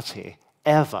Christianity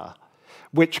ever,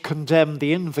 which condemned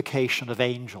the invocation of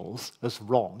angels as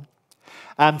wrong,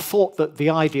 and thought that the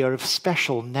idea of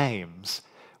special names,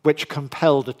 which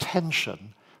compelled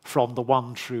attention from the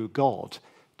one true God,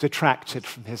 detracted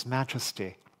from his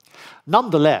majesty.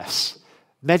 Nonetheless,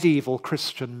 medieval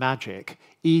Christian magic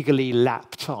eagerly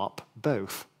lapped up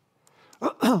both.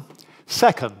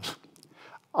 Second,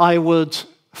 I would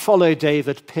follow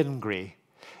David Pingree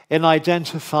in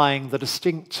identifying the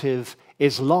distinctive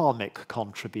Islamic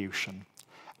contribution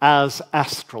as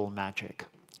astral magic,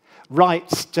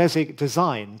 rites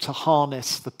designed to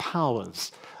harness the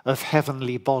powers of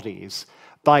heavenly bodies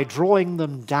by drawing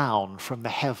them down from the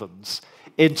heavens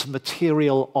into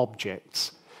material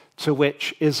objects, to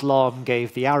which Islam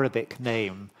gave the Arabic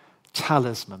name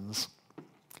talismans.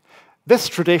 This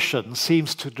tradition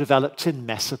seems to have developed in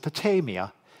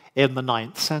Mesopotamia in the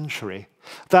 9th century.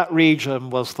 That region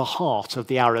was the heart of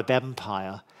the Arab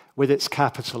Empire, with its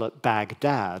capital at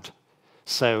Baghdad.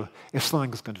 So if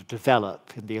something's going to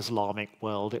develop in the Islamic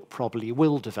world, it probably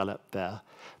will develop there.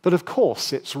 But of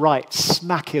course, it's right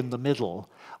smack in the middle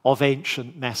of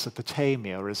ancient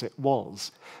Mesopotamia as it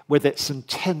was, with its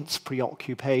intense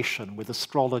preoccupation with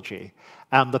astrology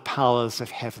and the powers of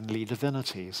heavenly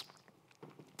divinities.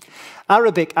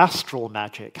 Arabic astral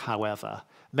magic, however,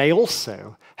 may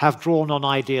also have drawn on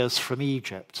ideas from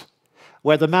Egypt,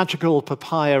 where the magical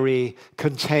papyri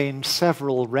contained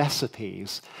several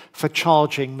recipes for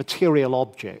charging material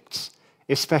objects,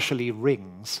 especially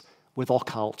rings, with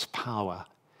occult power.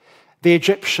 The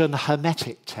Egyptian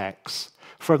Hermetic texts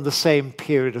from the same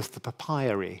period as the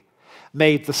papyri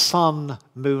made the sun,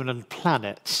 moon, and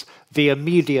planets the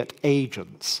immediate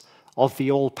agents of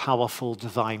the all-powerful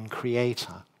divine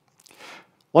creator.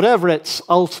 Whatever its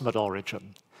ultimate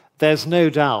origin, there's no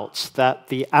doubt that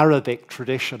the Arabic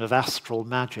tradition of astral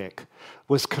magic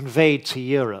was conveyed to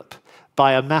Europe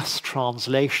by a mass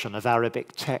translation of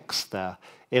Arabic texts there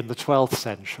in the 12th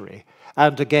century.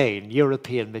 And again,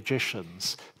 European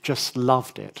magicians just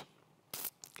loved it.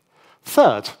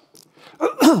 Third,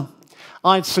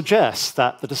 I'd suggest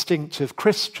that the distinctive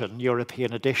Christian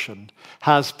European edition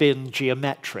has been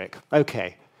geometric.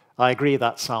 Okay, I agree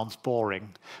that sounds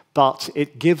boring, but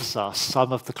it gives us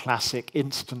some of the classic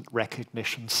instant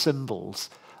recognition symbols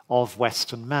of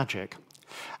Western magic.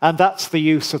 And that's the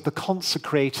use of the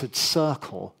consecrated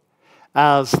circle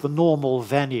as the normal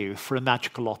venue for a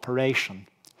magical operation,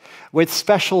 with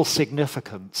special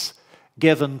significance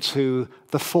given to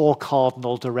the 4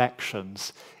 cardinal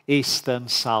directions, east, then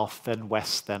south, then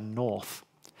west, then north,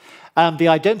 and the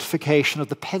identification of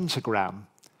the pentagram,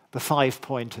 the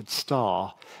 5-pointed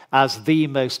star, as the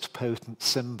most potent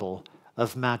symbol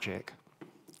of magic.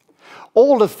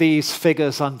 All of these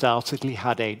figures undoubtedly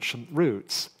had ancient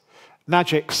roots.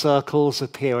 Magic circles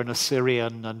appear in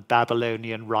Assyrian and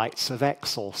Babylonian rites of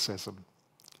exorcism.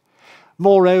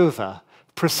 Moreover,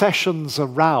 processions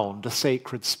around a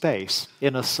sacred space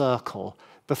in a circle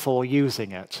before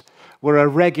using it were a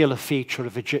regular feature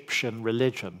of Egyptian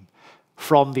religion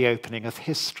from the opening of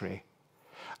history.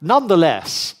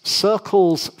 Nonetheless,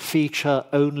 circles feature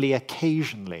only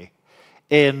occasionally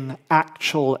in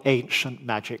actual ancient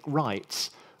magic rites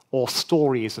or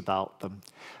stories about them,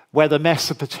 whether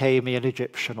Mesopotamian,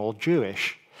 Egyptian, or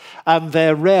Jewish, and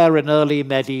they're rare in early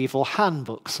medieval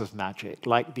handbooks of magic,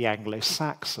 like the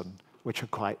Anglo-Saxon, which are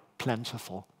quite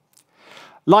plentiful.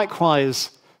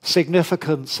 Likewise,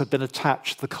 significance had been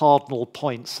attached to the cardinal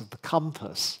points of the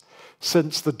compass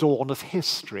since the dawn of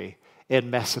history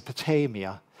in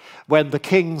Mesopotamia, when the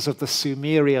kings of the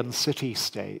Sumerian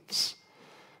city-states,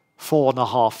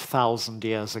 4,500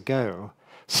 years ago,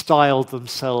 styled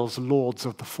themselves lords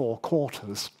of the 4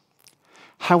 quarters.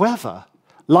 However,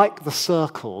 like the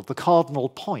circle, the cardinal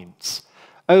points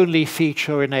only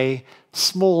feature in a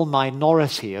small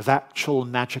minority of actual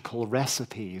magical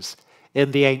recipes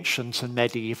in the ancient and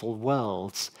medieval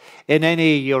worlds, in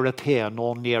any European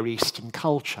or Near Eastern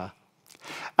culture.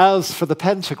 As for the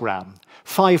pentagram,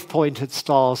 5-pointed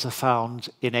stars are found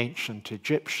in ancient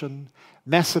Egyptian,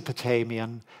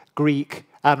 Mesopotamian, Greek,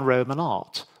 and Roman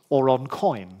art, or on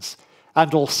coins,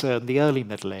 and also in the early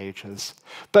Middle Ages.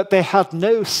 But they had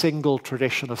no single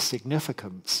tradition of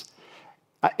significance.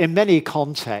 In many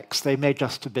contexts, they may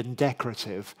just have been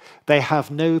decorative. They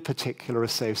have no particular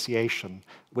association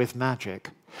with magic.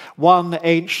 One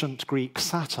ancient Greek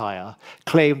satire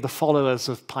claimed the followers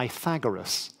of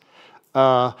Pythagoras,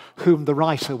 whom the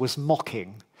writer was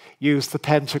mocking, used the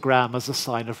pentagram as a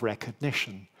sign of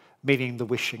recognition, meaning the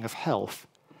wishing of health.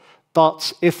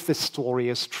 But if this story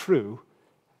is true,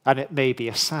 and it may be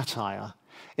a satire,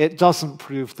 it doesn't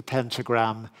prove the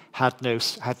pentagram had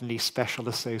any special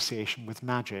association with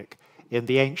magic in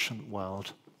the ancient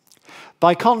world.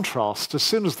 By contrast, as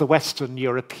soon as the Western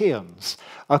Europeans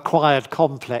acquired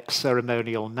complex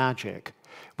ceremonial magic,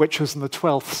 which was in the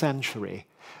 12th century,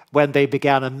 when they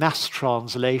began a mass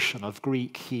translation of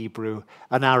Greek, Hebrew,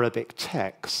 and Arabic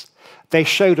texts, they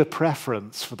showed a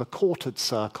preference for the quartered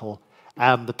circle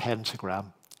and the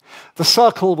pentagram. The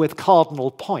circle with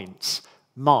cardinal points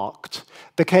marked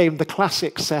became the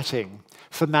classic setting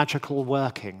for magical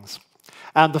workings,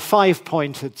 and the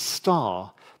 5-pointed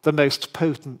star the most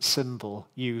potent symbol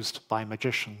used by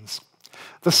magicians.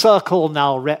 The circle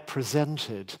now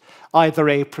represented either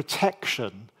a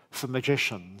protection for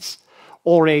magicians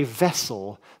or a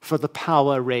vessel for the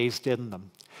power raised in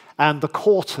them, and the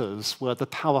quarters were the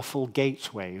powerful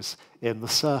gateways in the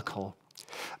circle.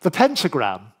 The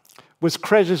pentagram was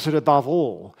credited above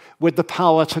all with the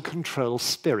power to control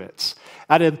spirits,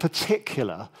 and in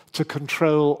particular to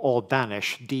control or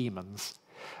banish demons.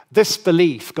 This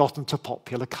belief got into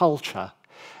popular culture,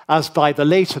 as by the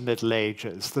later Middle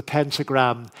Ages, the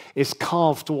pentagram is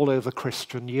carved all over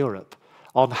Christian Europe,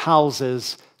 on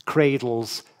houses,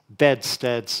 cradles,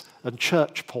 bedsteads, and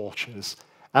church porches,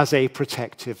 as a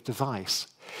protective device.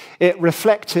 It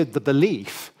reflected the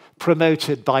belief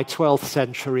promoted by 12th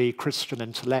century Christian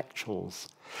intellectuals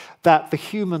that the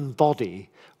human body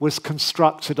was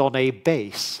constructed on a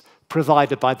base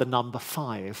provided by the number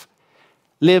 5,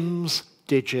 limbs,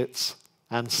 digits,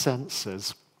 and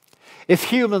senses. If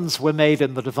humans were made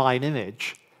in the divine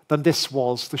image, then this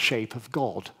was the shape of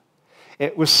God.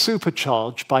 It was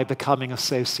supercharged by becoming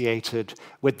associated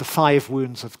with the 5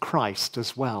 wounds of Christ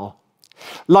as well.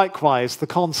 Likewise, the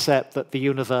concept that the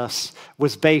universe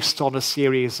was based on a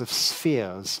series of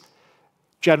spheres,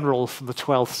 general from the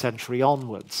 12th century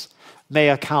onwards, may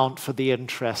account for the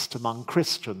interest among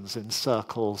Christians in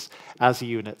circles as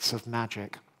units of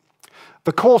magic.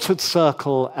 The quartered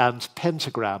circle and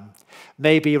pentagram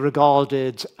may be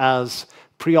regarded as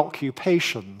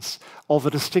preoccupations of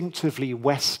a distinctively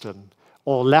Western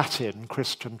or Latin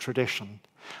Christian tradition.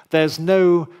 There's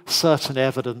no certain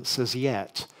evidence as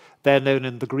yet. They're known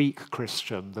in the Greek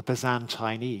Christian, the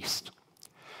Byzantine East.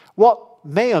 What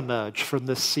may emerge from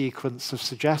this sequence of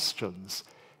suggestions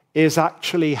is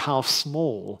actually how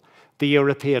small the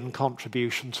European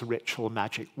contribution to ritual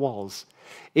magic was,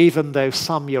 even though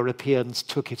some Europeans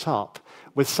took it up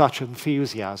with such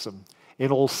enthusiasm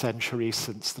in all centuries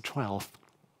since the 12th.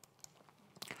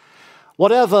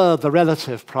 Whatever the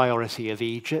relative priority of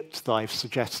Egypt, though I've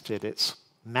suggested it's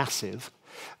massive,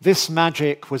 this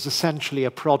magic was essentially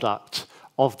a product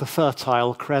of the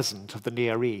Fertile Crescent of the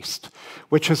Near East,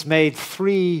 which has made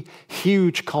 3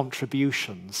 huge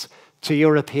contributions to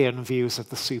European views of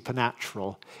the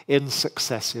supernatural in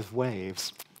successive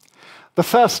waves. The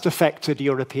first affected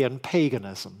European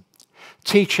paganism,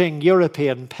 teaching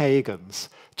European pagans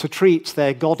to treat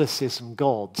their goddesses and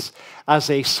gods as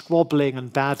a squabbling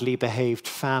and badly behaved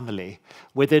family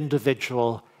with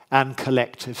individual and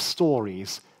collective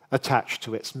stories attached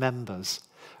to its members.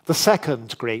 The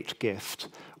second great gift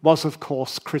was, of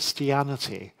course,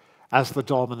 Christianity as the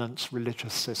dominant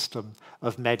religious system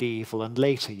of medieval and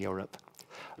later Europe.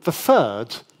 The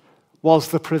third was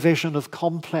the provision of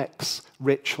complex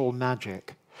ritual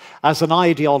magic as an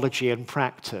ideology and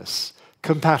practice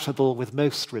compatible with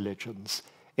most religions,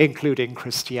 including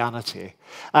Christianity.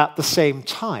 At the same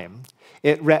time,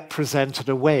 it represented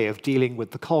a way of dealing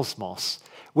with the cosmos,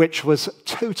 which was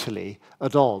totally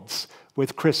at odds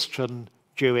with Christian,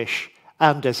 Jewish,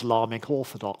 and Islamic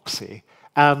orthodoxy,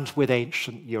 and with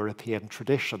ancient European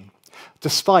tradition,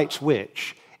 despite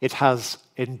which it has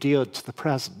endured to the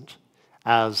present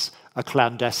as a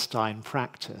clandestine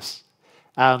practice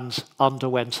and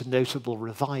underwent a notable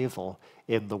revival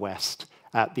in the West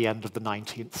at the end of the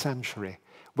 19th century,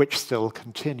 which still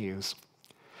continues.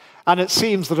 And it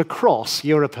seems that across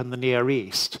Europe and the Near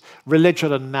East,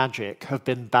 religion and magic have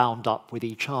been bound up with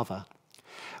each other.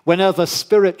 Whenever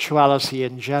spirituality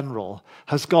in general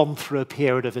has gone through a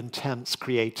period of intense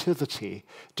creativity,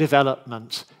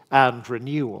 development, and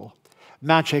renewal,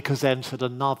 magic has entered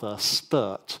another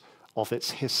spurt of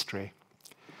its history.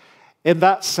 In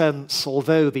that sense,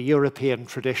 although the European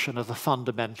tradition of a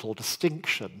fundamental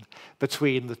distinction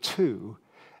between the two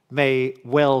may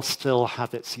well still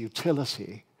have its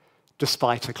utility,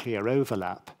 despite a clear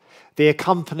overlap, the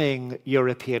accompanying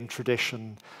European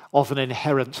tradition of an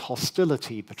inherent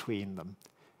hostility between them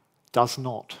does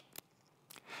not.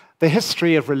 The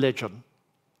history of religion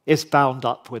is bound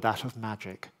up with that of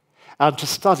magic, and to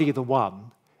study the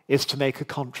one is to make a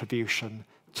contribution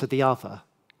to the other,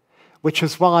 which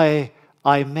is why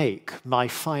I make my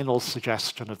final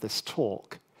suggestion of this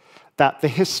talk, that the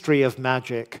history of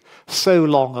magic, so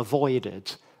long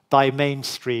avoided by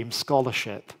mainstream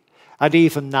scholarship, and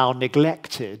even now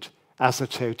neglected as a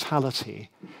totality,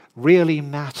 really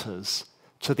matters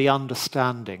to the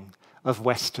understanding of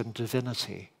Western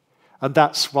divinity. And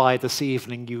that's why this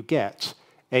evening you get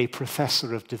a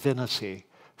professor of divinity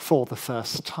for the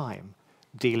first time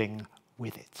dealing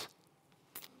with it.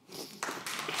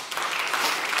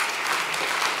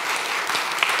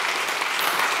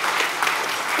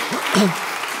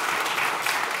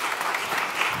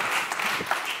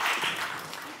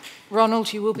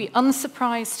 Ronald, you will be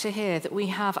unsurprised to hear that we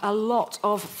have a lot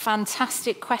of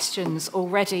fantastic questions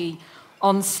already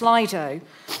on Slido.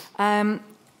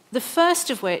 The first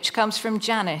of which comes from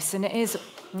Janice, and it is,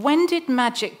 when did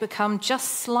magic become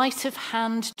just sleight of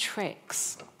hand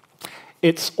tricks?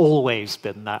 It's always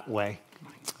been that way,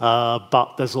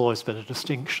 but there's always been a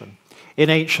distinction. In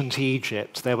ancient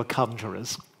Egypt, there were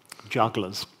conjurers,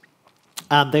 jugglers,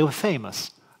 and they were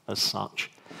famous as such.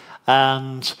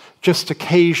 And just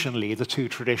occasionally, the two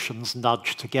traditions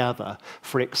nudge together.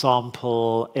 For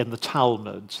example, in the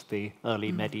Talmud, the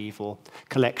early medieval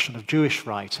collection of Jewish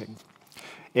writing,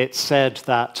 it said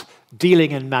that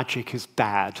dealing in magic is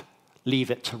bad, leave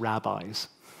it to rabbis.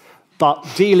 But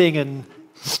dealing in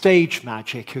stage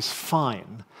magic is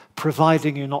fine,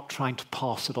 providing you're not trying to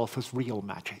pass it off as real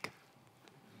magic.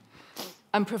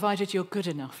 And provided you're good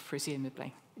enough,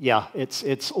 presumably. Yeah,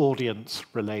 it's audience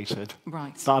related.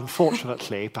 Right. But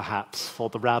unfortunately, perhaps, for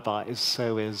the rabbis,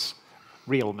 so is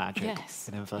real magic, yes,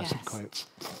 in inverted quotes.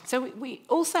 So we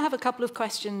also have a couple of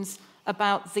questions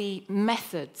about the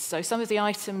methods. So some of the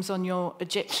items on your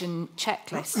Egyptian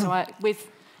checklist. So with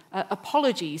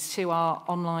apologies to our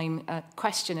online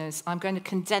questioners, I'm going to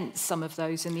condense some of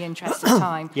those in the interest of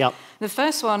time. Yep. The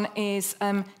first one is,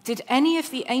 did any of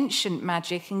the ancient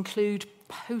magic include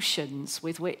potions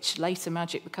with which later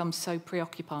magic becomes so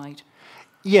preoccupied?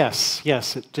 Yes,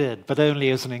 it did, but only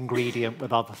as an ingredient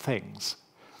with other things.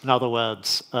 In other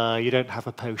words, you don't have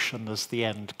a potion as the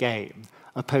end game.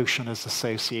 A potion is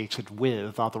associated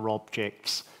with other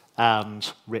objects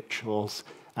and rituals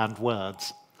and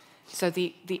words. So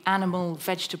the animal,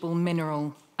 vegetable,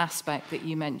 mineral aspect that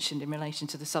you mentioned in relation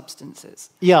to the substances.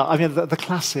 Yeah, I mean, the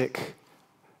classic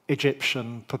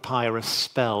Egyptian papyrus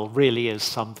spell really is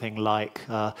something like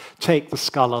take the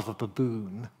skull of a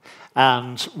baboon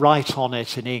and write on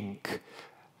it in ink,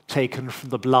 taken from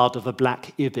the blood of a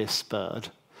black ibis bird,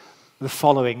 the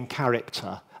following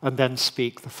character, and then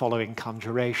speak the following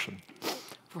conjuration.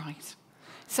 Right.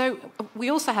 So we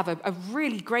also have a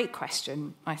really great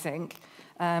question, I think,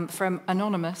 from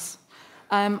Anonymous,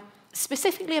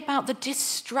 specifically about the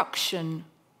destruction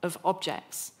of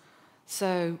objects.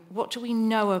 So what do we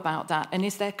know about that? And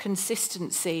is there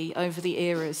consistency over the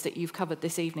eras that you've covered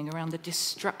this evening around the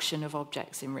destruction of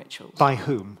objects in rituals? By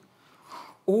whom?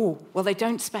 Oh, well, they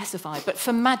don't specify, but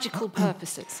for magical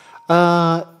purposes.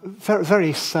 Very,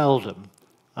 very seldom.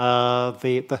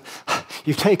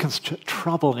 You've taken such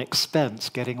trouble and expense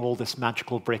getting all this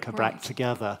magical bric-a-brac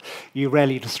together. You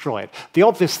rarely destroy it. The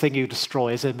obvious thing you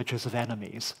destroy is images of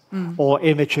enemies or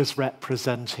images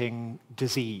representing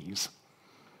disease.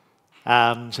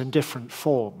 And in different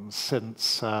forms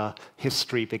since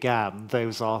history began,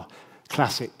 those are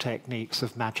classic techniques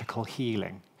of magical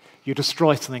healing. You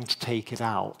destroy something to take it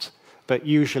out, but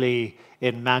usually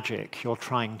in magic, you're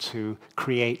trying to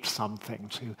create something,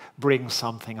 to bring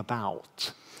something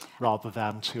about, rather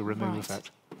than to remove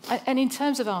it. And in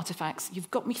terms of artifacts,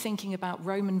 you've got me thinking about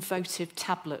Roman votive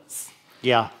tablets.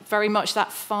 Yeah. Very much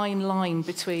that fine line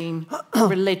between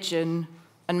religion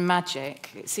and magic.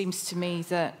 It seems to me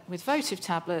that with votive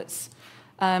tablets,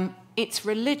 it's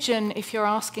religion if you're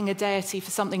asking a deity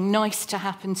for something nice to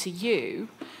happen to you.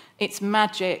 it's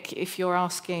magic if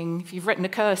you've written a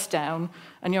curse down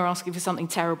and you're asking for something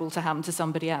terrible to happen to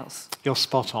somebody else. You're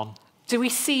spot on. Do we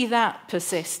see that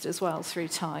persist as well through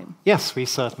time? Yes, we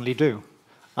certainly do.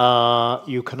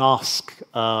 You can ask,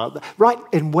 right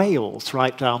in Wales,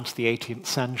 right down to the 18th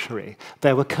century,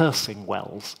 there were cursing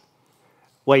wells,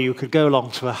 where you could go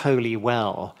along to a holy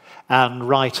well and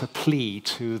write a plea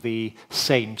to the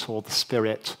saint or the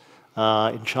spirit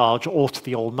in charge, or to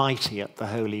the Almighty at the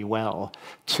holy well,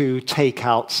 to take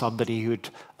out somebody who'd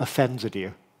offended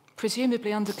you.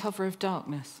 Presumably under cover of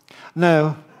darkness.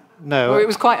 No. Or it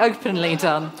was quite openly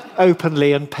done.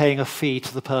 Openly, and paying a fee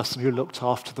to the person who looked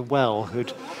after the well,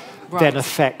 who'd then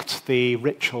effect the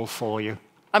ritual for you.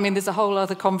 I mean, there's a whole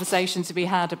other conversation to be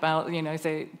had about,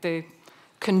 the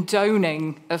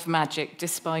condoning of magic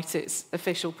despite its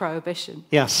official prohibition.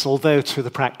 Yes, although to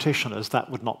the practitioners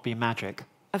that would not be magic.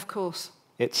 Of course.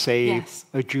 It's a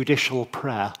judicial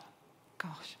prayer.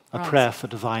 Gosh. A prayer for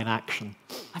divine action.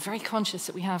 I'm very conscious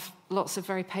that we have lots of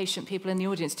very patient people in the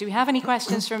audience. Do we have any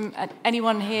questions from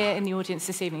anyone here in the audience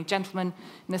this evening? Gentleman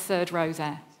in the third row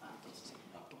there.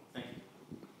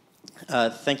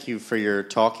 Thank you for your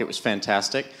talk. It was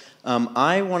fantastic.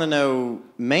 I want to know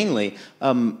mainly,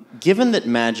 given that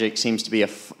magic seems to be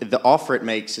the offer it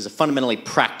makes is a fundamentally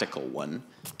practical one,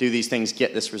 do these things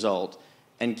get this result?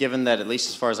 And given that, at least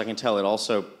as far as I can tell, it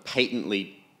also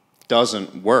patently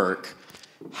doesn't work,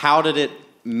 how did it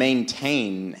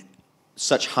maintain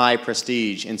such high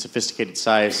prestige in sophisticated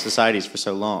societies for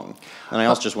so long? And I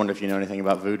also just wonder if you know anything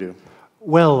about voodoo.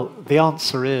 Well, the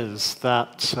answer is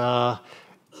that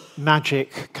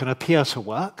magic can appear to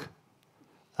work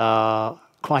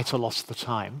quite a lot of the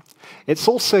time. It's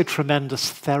also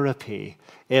tremendous therapy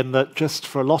in that just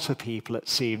for a lot of people, it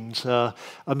seemed, a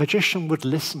magician would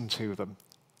listen to them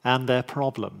and their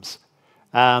problems.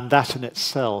 And that in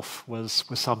itself was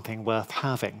something worth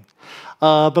having.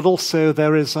 But also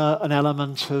there is an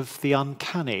element of the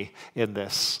uncanny in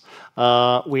this.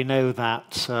 We know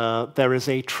that there is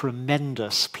a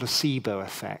tremendous placebo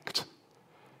effect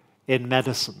in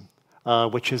medicine,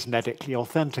 which is medically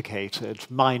authenticated.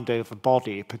 Mind over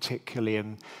body, particularly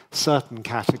in certain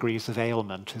categories of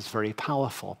ailment, is very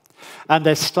powerful. And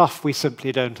there's stuff we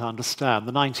simply don't understand.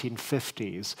 The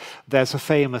 1950s, there's a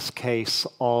famous case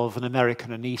of an American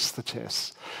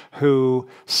anesthetist who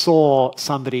saw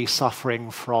somebody suffering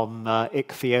from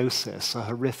ichthyosis, a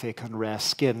horrific and rare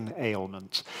skin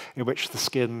ailment, in which the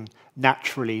skin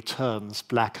naturally turns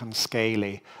black and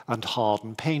scaly and hard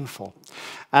and painful.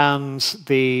 And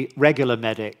the regular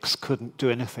medics couldn't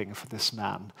do anything for this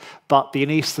man, but the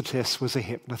anesthetist was a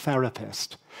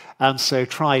hypnotherapist, and so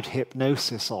tried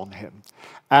hypnosis on him.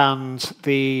 And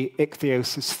the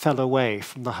ichthyosis fell away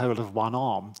from the whole of one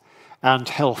arm, and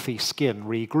healthy skin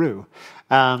regrew.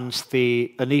 And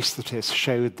the anesthetist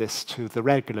showed this to the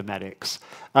regular medics,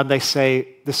 and they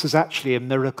say, this is actually a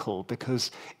miracle,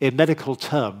 because in medical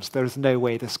terms, there is no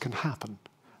way this can happen.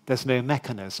 There's no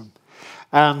mechanism.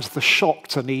 And the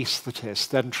shocked anesthetist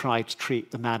then tried to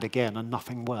treat the man again, and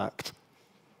nothing worked.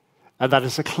 And that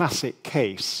is a classic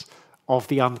case of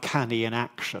the uncanny in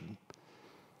action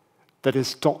that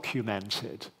is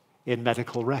documented in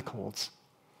medical records.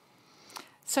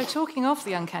 So talking of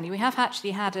the uncanny, we have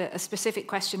actually had a specific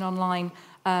question online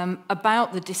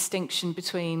about the distinction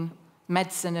between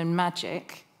medicine and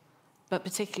magic, but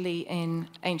particularly in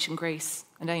ancient Greece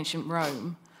and ancient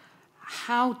Rome.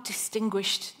 How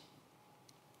distinguished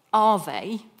are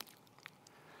they?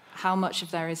 How much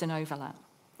of there is an overlap?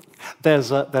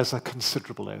 There's a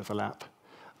considerable overlap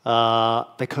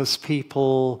because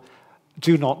people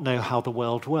do not know how the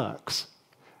world works.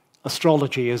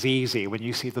 Astrology is easy when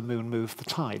you see the moon move the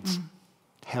tides.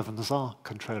 Heavens are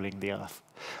controlling the earth.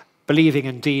 Believing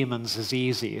in demons is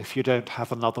easy if you don't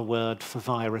have another word for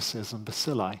viruses and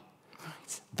bacilli.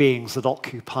 Right. Beings that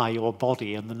occupy your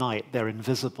body in the night, they're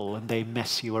invisible and they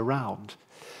mess you around.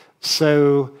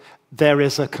 So there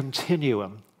is a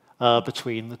continuum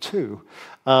between the two.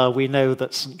 We know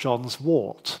that St. John's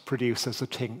wort produces a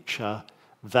tincture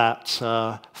that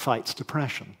fights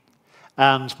depression.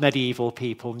 And medieval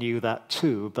people knew that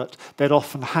too, but they'd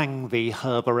often hang the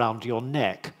herb around your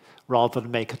neck rather than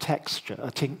make a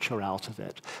tincture out of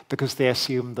it, because they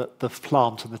assumed that the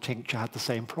plant and the tincture had the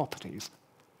same properties.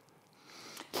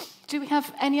 Do we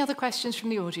have any other questions from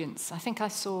the audience? I think I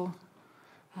saw...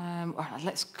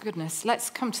 let's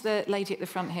come to the lady at the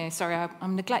front here. Sorry,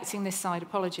 I'm neglecting this side.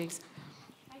 Apologies.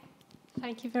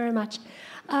 Thank you very much.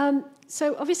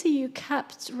 So obviously you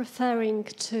kept referring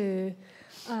to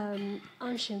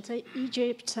ancient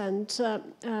Egypt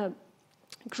and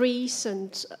Greece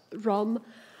and Rome.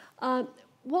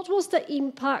 What was the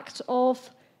impact of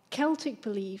Celtic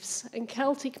beliefs and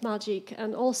Celtic magic,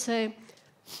 and also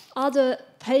other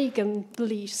pagan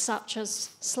beliefs such as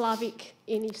Slavic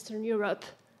in Eastern Europe,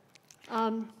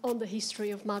 on the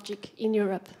history of magic in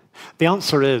Europe? The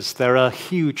answer is there are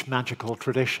huge magical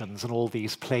traditions in all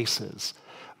these places,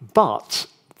 but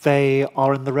they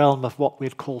are in the realm of what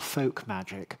we'd call folk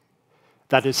magic.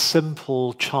 That is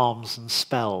simple charms and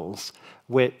spells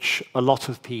which a lot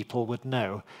of people would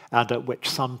know and at which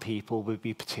some people would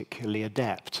be particularly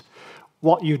adept.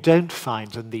 What you don't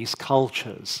find in these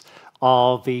cultures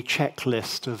are the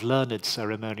checklist of learned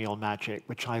ceremonial magic,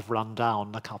 which I've run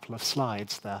down a couple of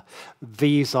slides there.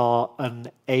 These are an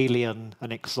alien,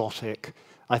 an exotic,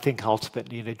 I think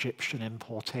ultimately an Egyptian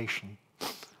importation.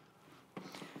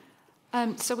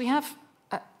 So we have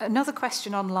another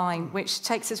question online, which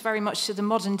takes us very much to the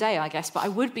modern day, I guess, but I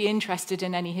would be interested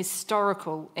in any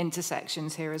historical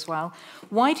intersections here as well.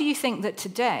 Why do you think that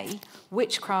today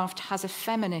witchcraft has a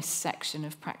feminist section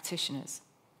of practitioners?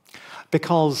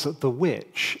 Because the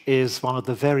witch is one of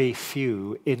the very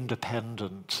few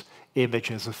independent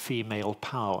images of female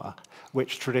power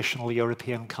which traditional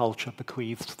European culture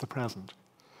bequeaths to the present.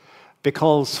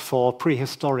 Because for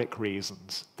prehistoric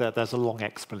reasons, there's a long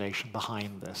explanation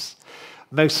behind this,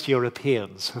 most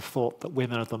Europeans have thought that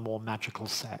women are the more magical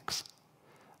sex.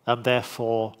 And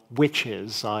therefore,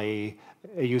 witches, i.e.,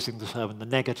 using the term in the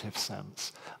negative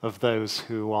sense, of those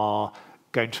who are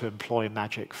going to employ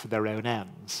magic for their own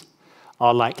ends,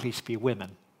 are likely to be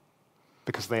women,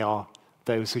 because they are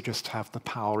those who just have the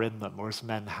power in them, whereas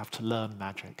men have to learn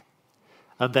magic.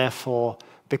 And therefore,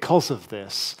 because of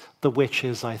this, the witch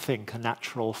is, I think, a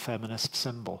natural feminist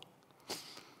symbol.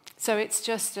 So it's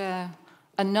just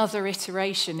another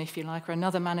iteration, if you like, or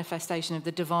another manifestation of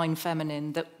the divine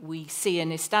feminine that we see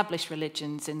in established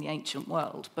religions in the ancient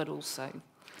world, but also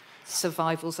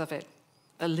survivals of it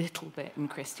a little bit in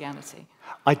Christianity.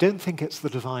 I don't think it's the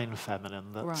divine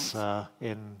feminine that's right.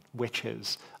 In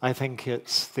witches. I think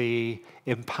it's the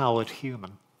empowered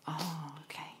human. Oh,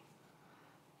 okay.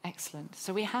 Excellent.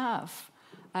 So we have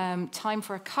time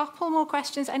for a couple more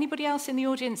questions. Anybody else in the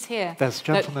audience here? There's a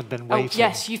gentleman been waiting. Oh,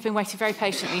 yes, you've been waiting very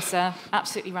patiently, sir.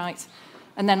 Absolutely right.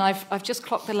 And then I've just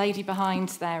clocked the lady behind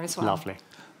there as well. Lovely.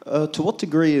 To what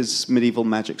degree is medieval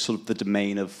magic sort of the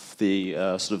domain of the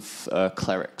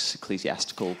clerics,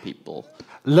 ecclesiastical people?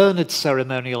 Learned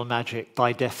ceremonial magic,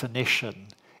 by definition,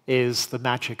 is the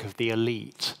magic of the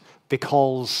elite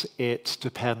because it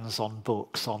depends on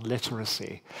books, on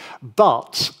literacy.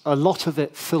 But a lot of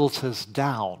it filters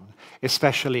down,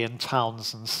 especially in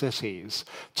towns and cities,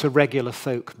 to regular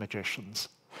folk magicians,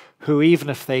 who, even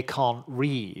if they can't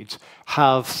read,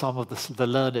 have some of the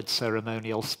learned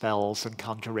ceremonial spells and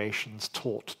conjurations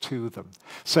taught to them.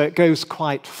 So it goes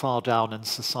quite far down in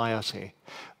society.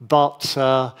 But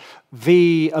a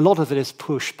lot of it is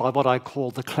pushed by what I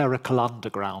call the clerical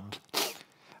underground.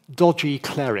 Dodgy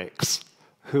clerics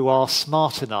who are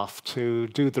smart enough to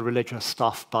do the religious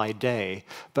stuff by day,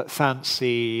 but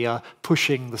fancy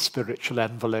pushing the spiritual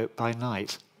envelope by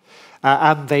night.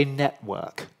 And they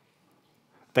network.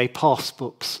 They pass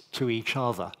books to each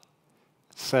other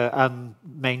and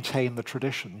maintain the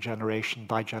tradition generation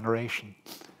by generation.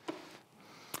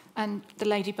 And the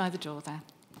lady by the door there.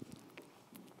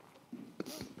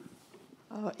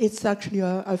 It's actually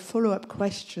a follow-up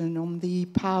question on the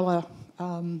power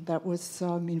that was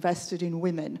invested in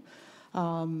women.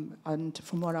 And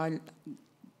from what I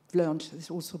learned,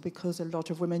 it's also because a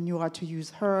lot of women knew how to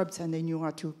use herbs and they knew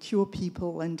how to cure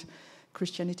people, and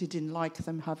Christianity didn't like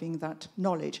them having that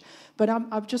knowledge. But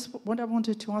what I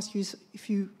wanted to ask you is if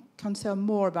you can say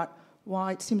more about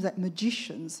why it seems that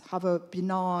magicians have a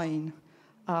benign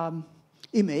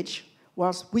image,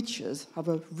 whilst witches have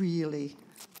a really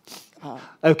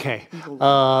Okay,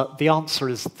 the answer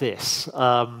is this.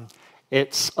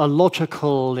 It's a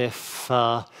logical, if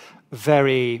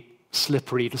very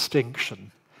slippery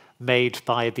distinction made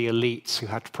by the elites who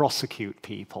had to prosecute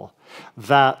people,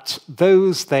 that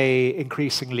those they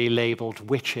increasingly labelled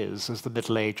witches as the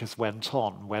Middle Ages went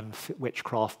on, when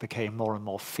witchcraft became more and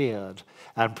more feared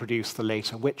and produced the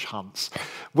later witch hunts.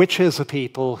 Witches are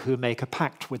people who make a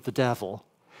pact with the devil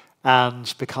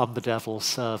and become the devil's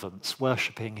servants,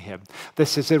 worshipping him.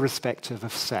 This is irrespective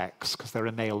of sex, because there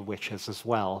are male witches as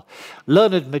well.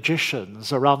 Learned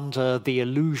magicians are under the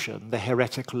illusion, the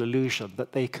heretical illusion,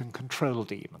 that they can control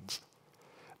demons.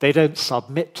 They don't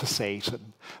submit to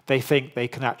Satan. They think they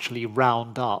can actually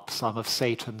round up some of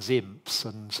Satan's imps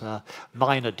and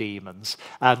minor demons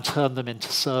and turn them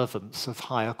into servants of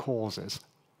higher causes.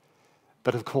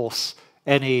 But of course,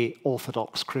 any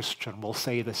Orthodox Christian will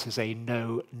say this is a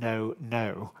no, no,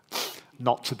 no,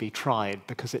 not to be tried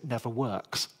because it never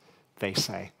works, they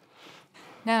say.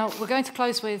 Now, we're going to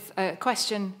close with a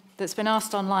question that's been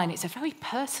asked online. It's a very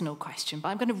personal question, but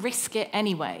I'm going to risk it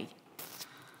anyway.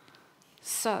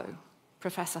 So,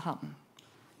 Professor Hutton,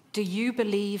 do you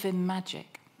believe in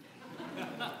magic?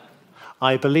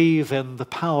 I believe in the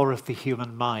power of the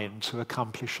human mind to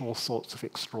accomplish all sorts of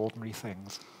extraordinary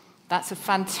things. That's a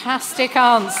fantastic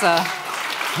answer.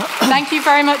 Thank you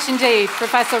very much indeed,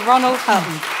 Professor Ronald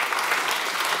Hutton.